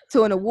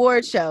to an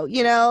award show,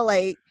 you know,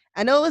 like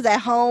I know it was at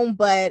home,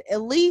 but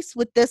at least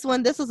with this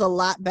one, this was a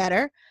lot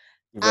better.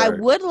 Right. I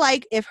would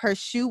like if her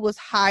shoe was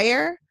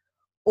higher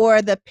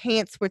or the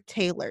pants were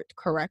tailored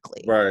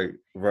correctly. Right.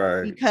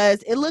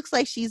 Because it looks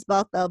like she's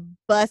about to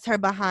bust her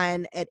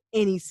behind at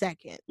any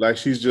second. Like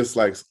she's just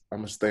like, I'm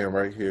gonna stand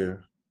right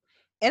here.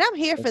 And I'm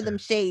here for them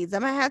shades.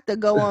 I'm gonna have to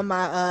go on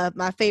my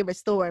my favorite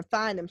store and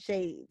find them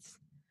shades.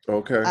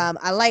 Okay.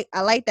 I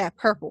like that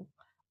purple.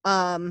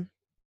 But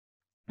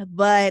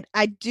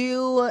I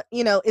do,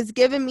 it's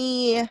giving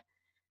me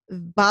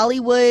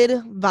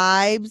Bollywood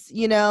vibes,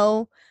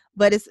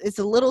 but it's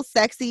a little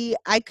sexy.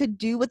 I could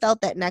do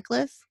without that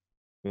necklace.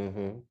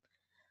 Mm-hmm.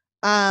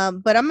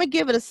 But I'm gonna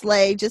give it a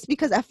slay just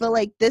because I feel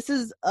like this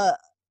is a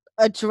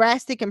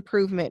drastic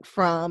improvement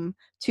from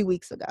 2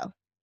 weeks ago.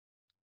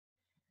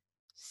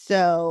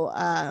 So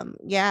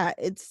yeah,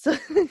 it's so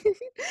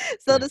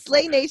the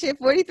Slay Nation,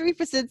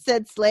 43%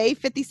 said slay,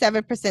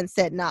 57%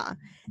 said nah.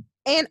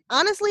 And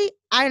honestly,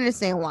 I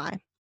understand why.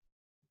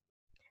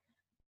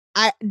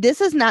 This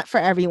is not for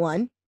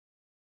everyone.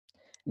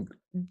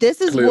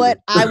 This is Clearly. what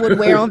I would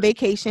wear on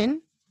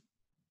vacation.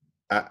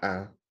 But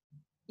I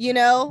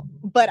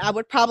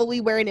would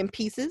probably wear it in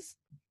pieces,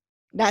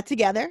 not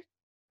together.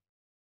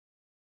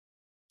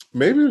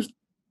 Maybe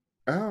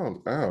I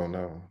don't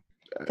know.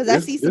 Because I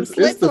see some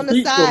slits on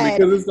the side.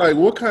 Because it's like,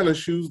 what kind of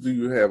shoes do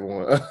you have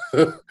on?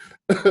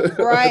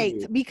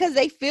 Right. Because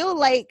they feel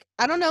like,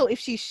 I don't know if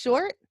she's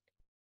short.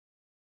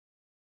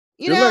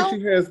 It's like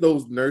she has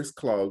those nurse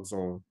clogs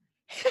on.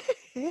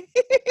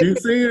 You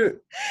see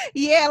it?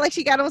 Yeah, like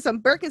she got on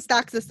some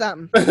Birkenstocks or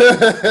something.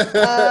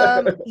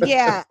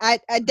 Yeah, I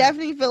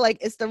definitely feel like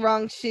it's the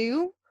wrong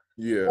shoe.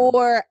 Yeah.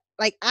 Or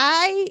like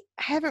I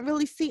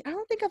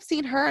don't think I've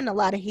seen her in a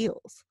lot of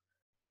heels.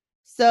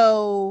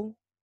 So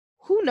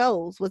who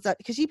knows what's up?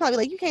 Because she probably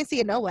like, you can't see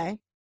it no way.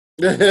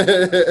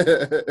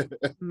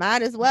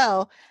 Might as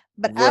well.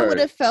 But right. I would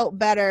have felt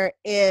better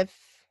if,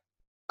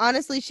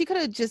 honestly, she could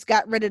have just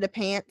got rid of the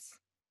pants,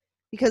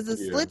 because the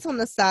slits on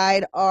the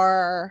side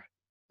are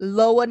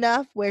low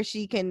enough where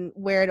she can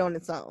wear it on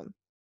its own.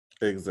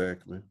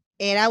 Exactly.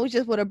 And I would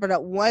brought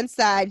up one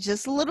side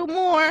just a little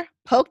more,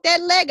 poke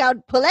that leg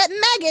out, pull that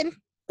Megan.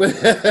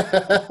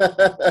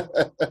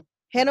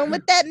 Hit him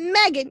with that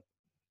Megan.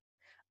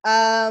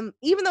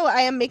 Even though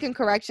I am making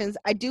corrections,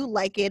 I do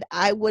like it.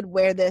 I would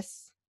wear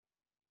this.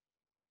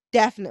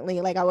 Definitely.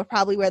 Like I would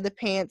probably wear the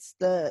pants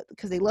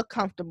because they look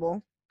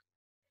comfortable.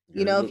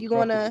 If you're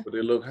going to. But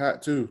they look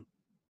hot too.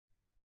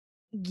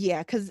 Yeah,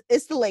 because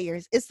it's the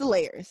layers.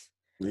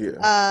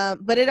 Yeah.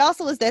 But it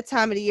also is that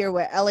time of the year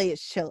where LA is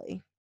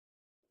chilly.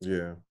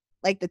 Yeah.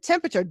 Like the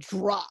temperature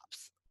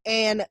drops.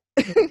 And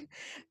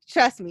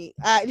trust me,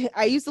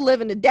 I used to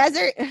live in the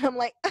desert, and I'm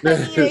like, I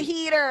need a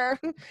heater.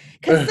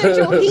 Because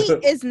central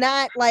heat is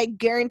not like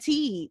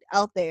guaranteed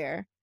out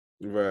there.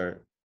 Right.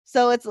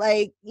 So it's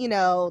like,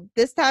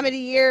 this time of the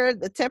year,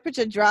 the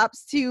temperature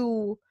drops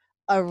to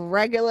a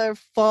regular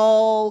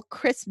fall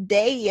crisp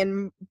day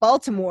in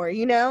Baltimore,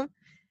 Yeah.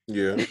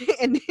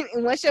 and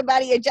once your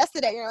body adjusts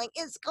to that, you're like,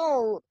 it's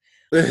cold.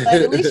 But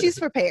at least she's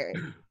prepared.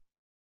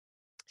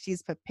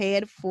 She's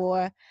prepared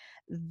for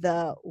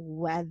the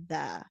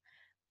weather.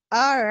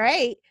 All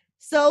right.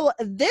 So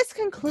this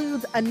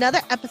concludes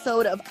another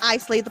episode of I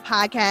Slay the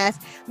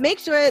podcast. Make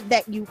sure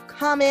that you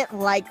comment,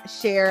 like,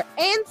 share,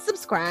 and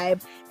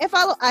subscribe. And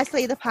follow I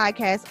Slay the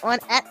podcast on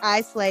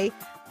 @ISlay_pod.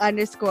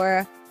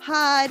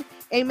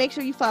 And make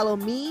sure you follow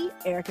me,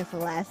 Erica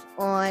Celeste,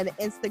 on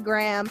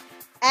Instagram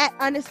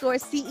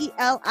 @CELISSE_.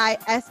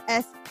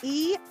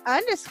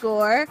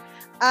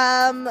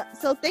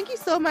 So thank you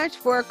so much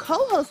for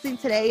co-hosting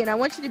today. And I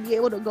want you to be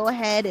able to go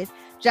ahead and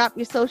drop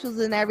your socials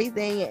and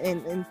everything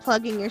and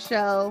plug in your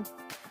show.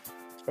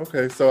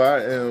 Okay, so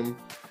I am,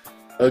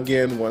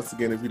 once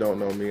again, if you don't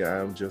know me, I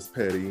am Just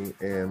Petty,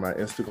 and my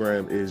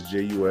Instagram is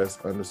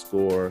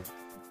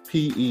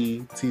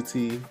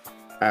JUS_PETTI.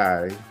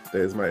 That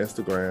is my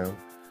Instagram.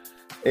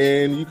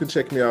 And you can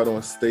check me out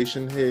on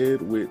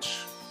Stationhead,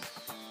 which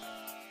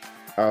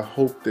I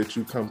hope that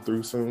you come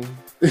through soon.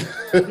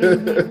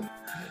 Mm-hmm.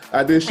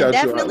 I did shout you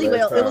out. Definitely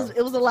will.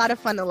 It was a lot of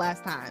fun the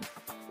last time.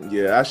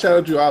 Yeah, I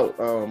shouted you out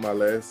on my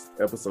last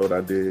episode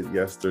I did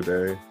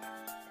yesterday.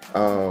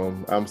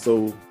 I'm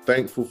so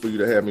thankful for you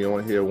to have me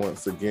on here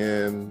once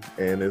again,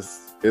 and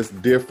it's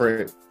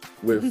different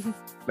with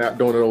not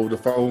doing it over the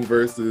phone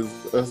versus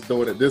us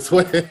doing it this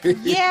way.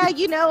 Yeah, I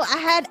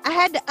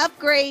had to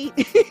upgrade.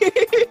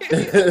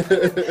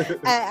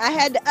 I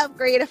had to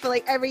upgrade. I feel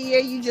like every year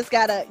you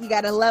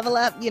gotta level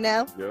up,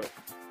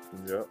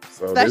 Yep.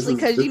 So especially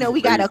because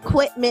we got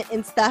equipment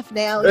and stuff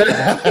now. We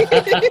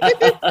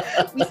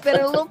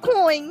spend a little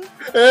coin.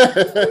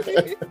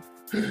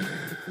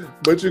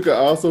 But you can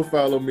also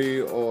follow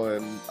me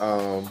on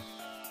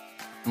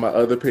my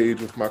other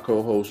page with my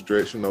co-host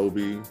Dred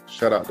Shinobi.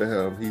 Shout out to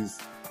him. He's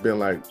been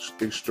like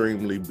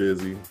extremely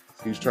busy.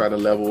 He's trying to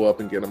level up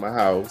and get in my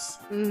house.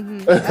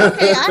 Mm-hmm.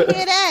 Okay, I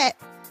hear that.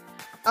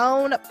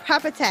 On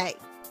property.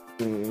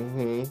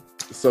 Mm-hmm.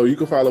 So you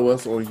can follow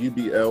us on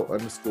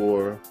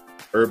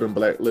UBL_Urban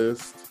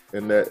Blacklist,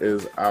 and that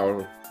is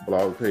our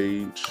blog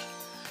page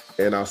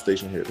and our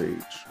Stationhead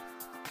page.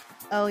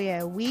 Oh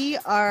yeah, we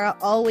are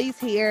always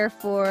here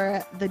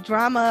for the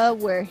drama.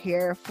 We're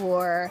here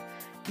for,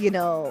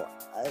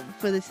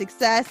 for the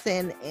success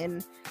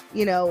and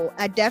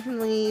I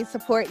definitely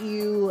support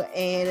you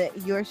and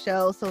your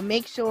show. So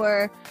make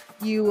sure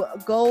you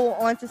go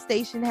onto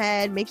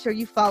Stationhead. Make sure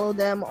you follow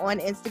them on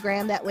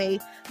Instagram. That way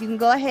you can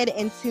go ahead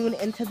and tune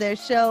into their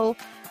show.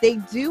 They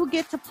do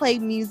get to play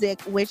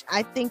music, which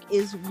I think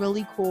is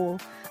really cool.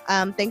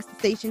 Thanks to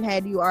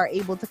Stationhead, you are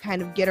able to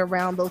kind of get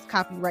around those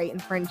copyright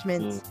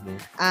infringements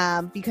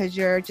because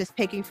you're just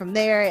picking from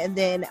there. And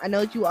then I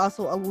know that you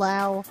also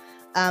allow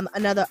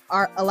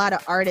a lot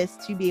of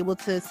artists to be able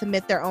to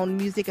submit their own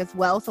music as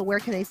well. So where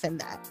can they send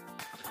that?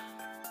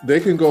 They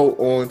can go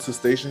on to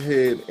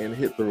Stationhead and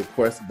hit the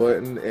request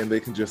button, and they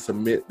can just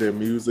submit their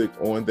music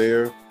on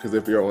there. Because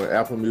if you're on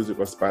Apple Music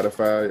or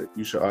Spotify,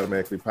 you should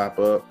automatically pop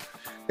up.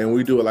 And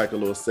we do like a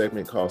little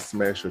segment called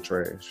Smash Your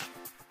Trash.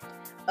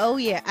 Oh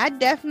yeah, I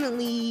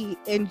definitely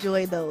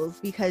enjoy those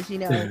because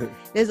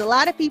there's a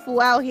lot of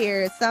people out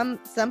here. Some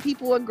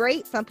people are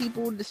great. Some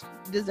people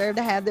deserve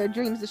to have their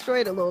dreams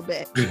destroyed a little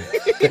bit.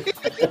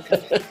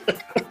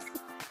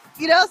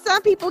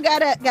 Some people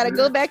gotta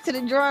go back to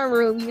the drawing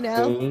room.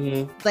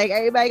 It's like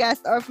everybody gotta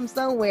start from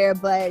somewhere.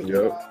 But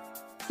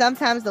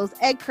sometimes those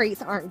egg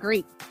crates aren't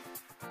great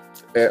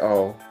at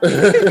all.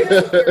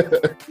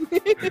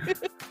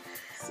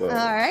 All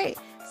right.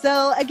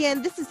 So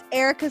again, this is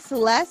Erica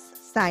Celeste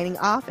signing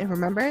off. And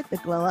remember, the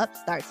glow up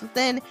starts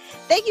within.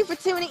 Thank you for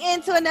tuning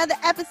in to another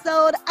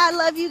episode. I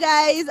love you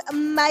guys.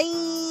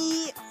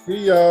 Bye.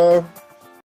 See y'all.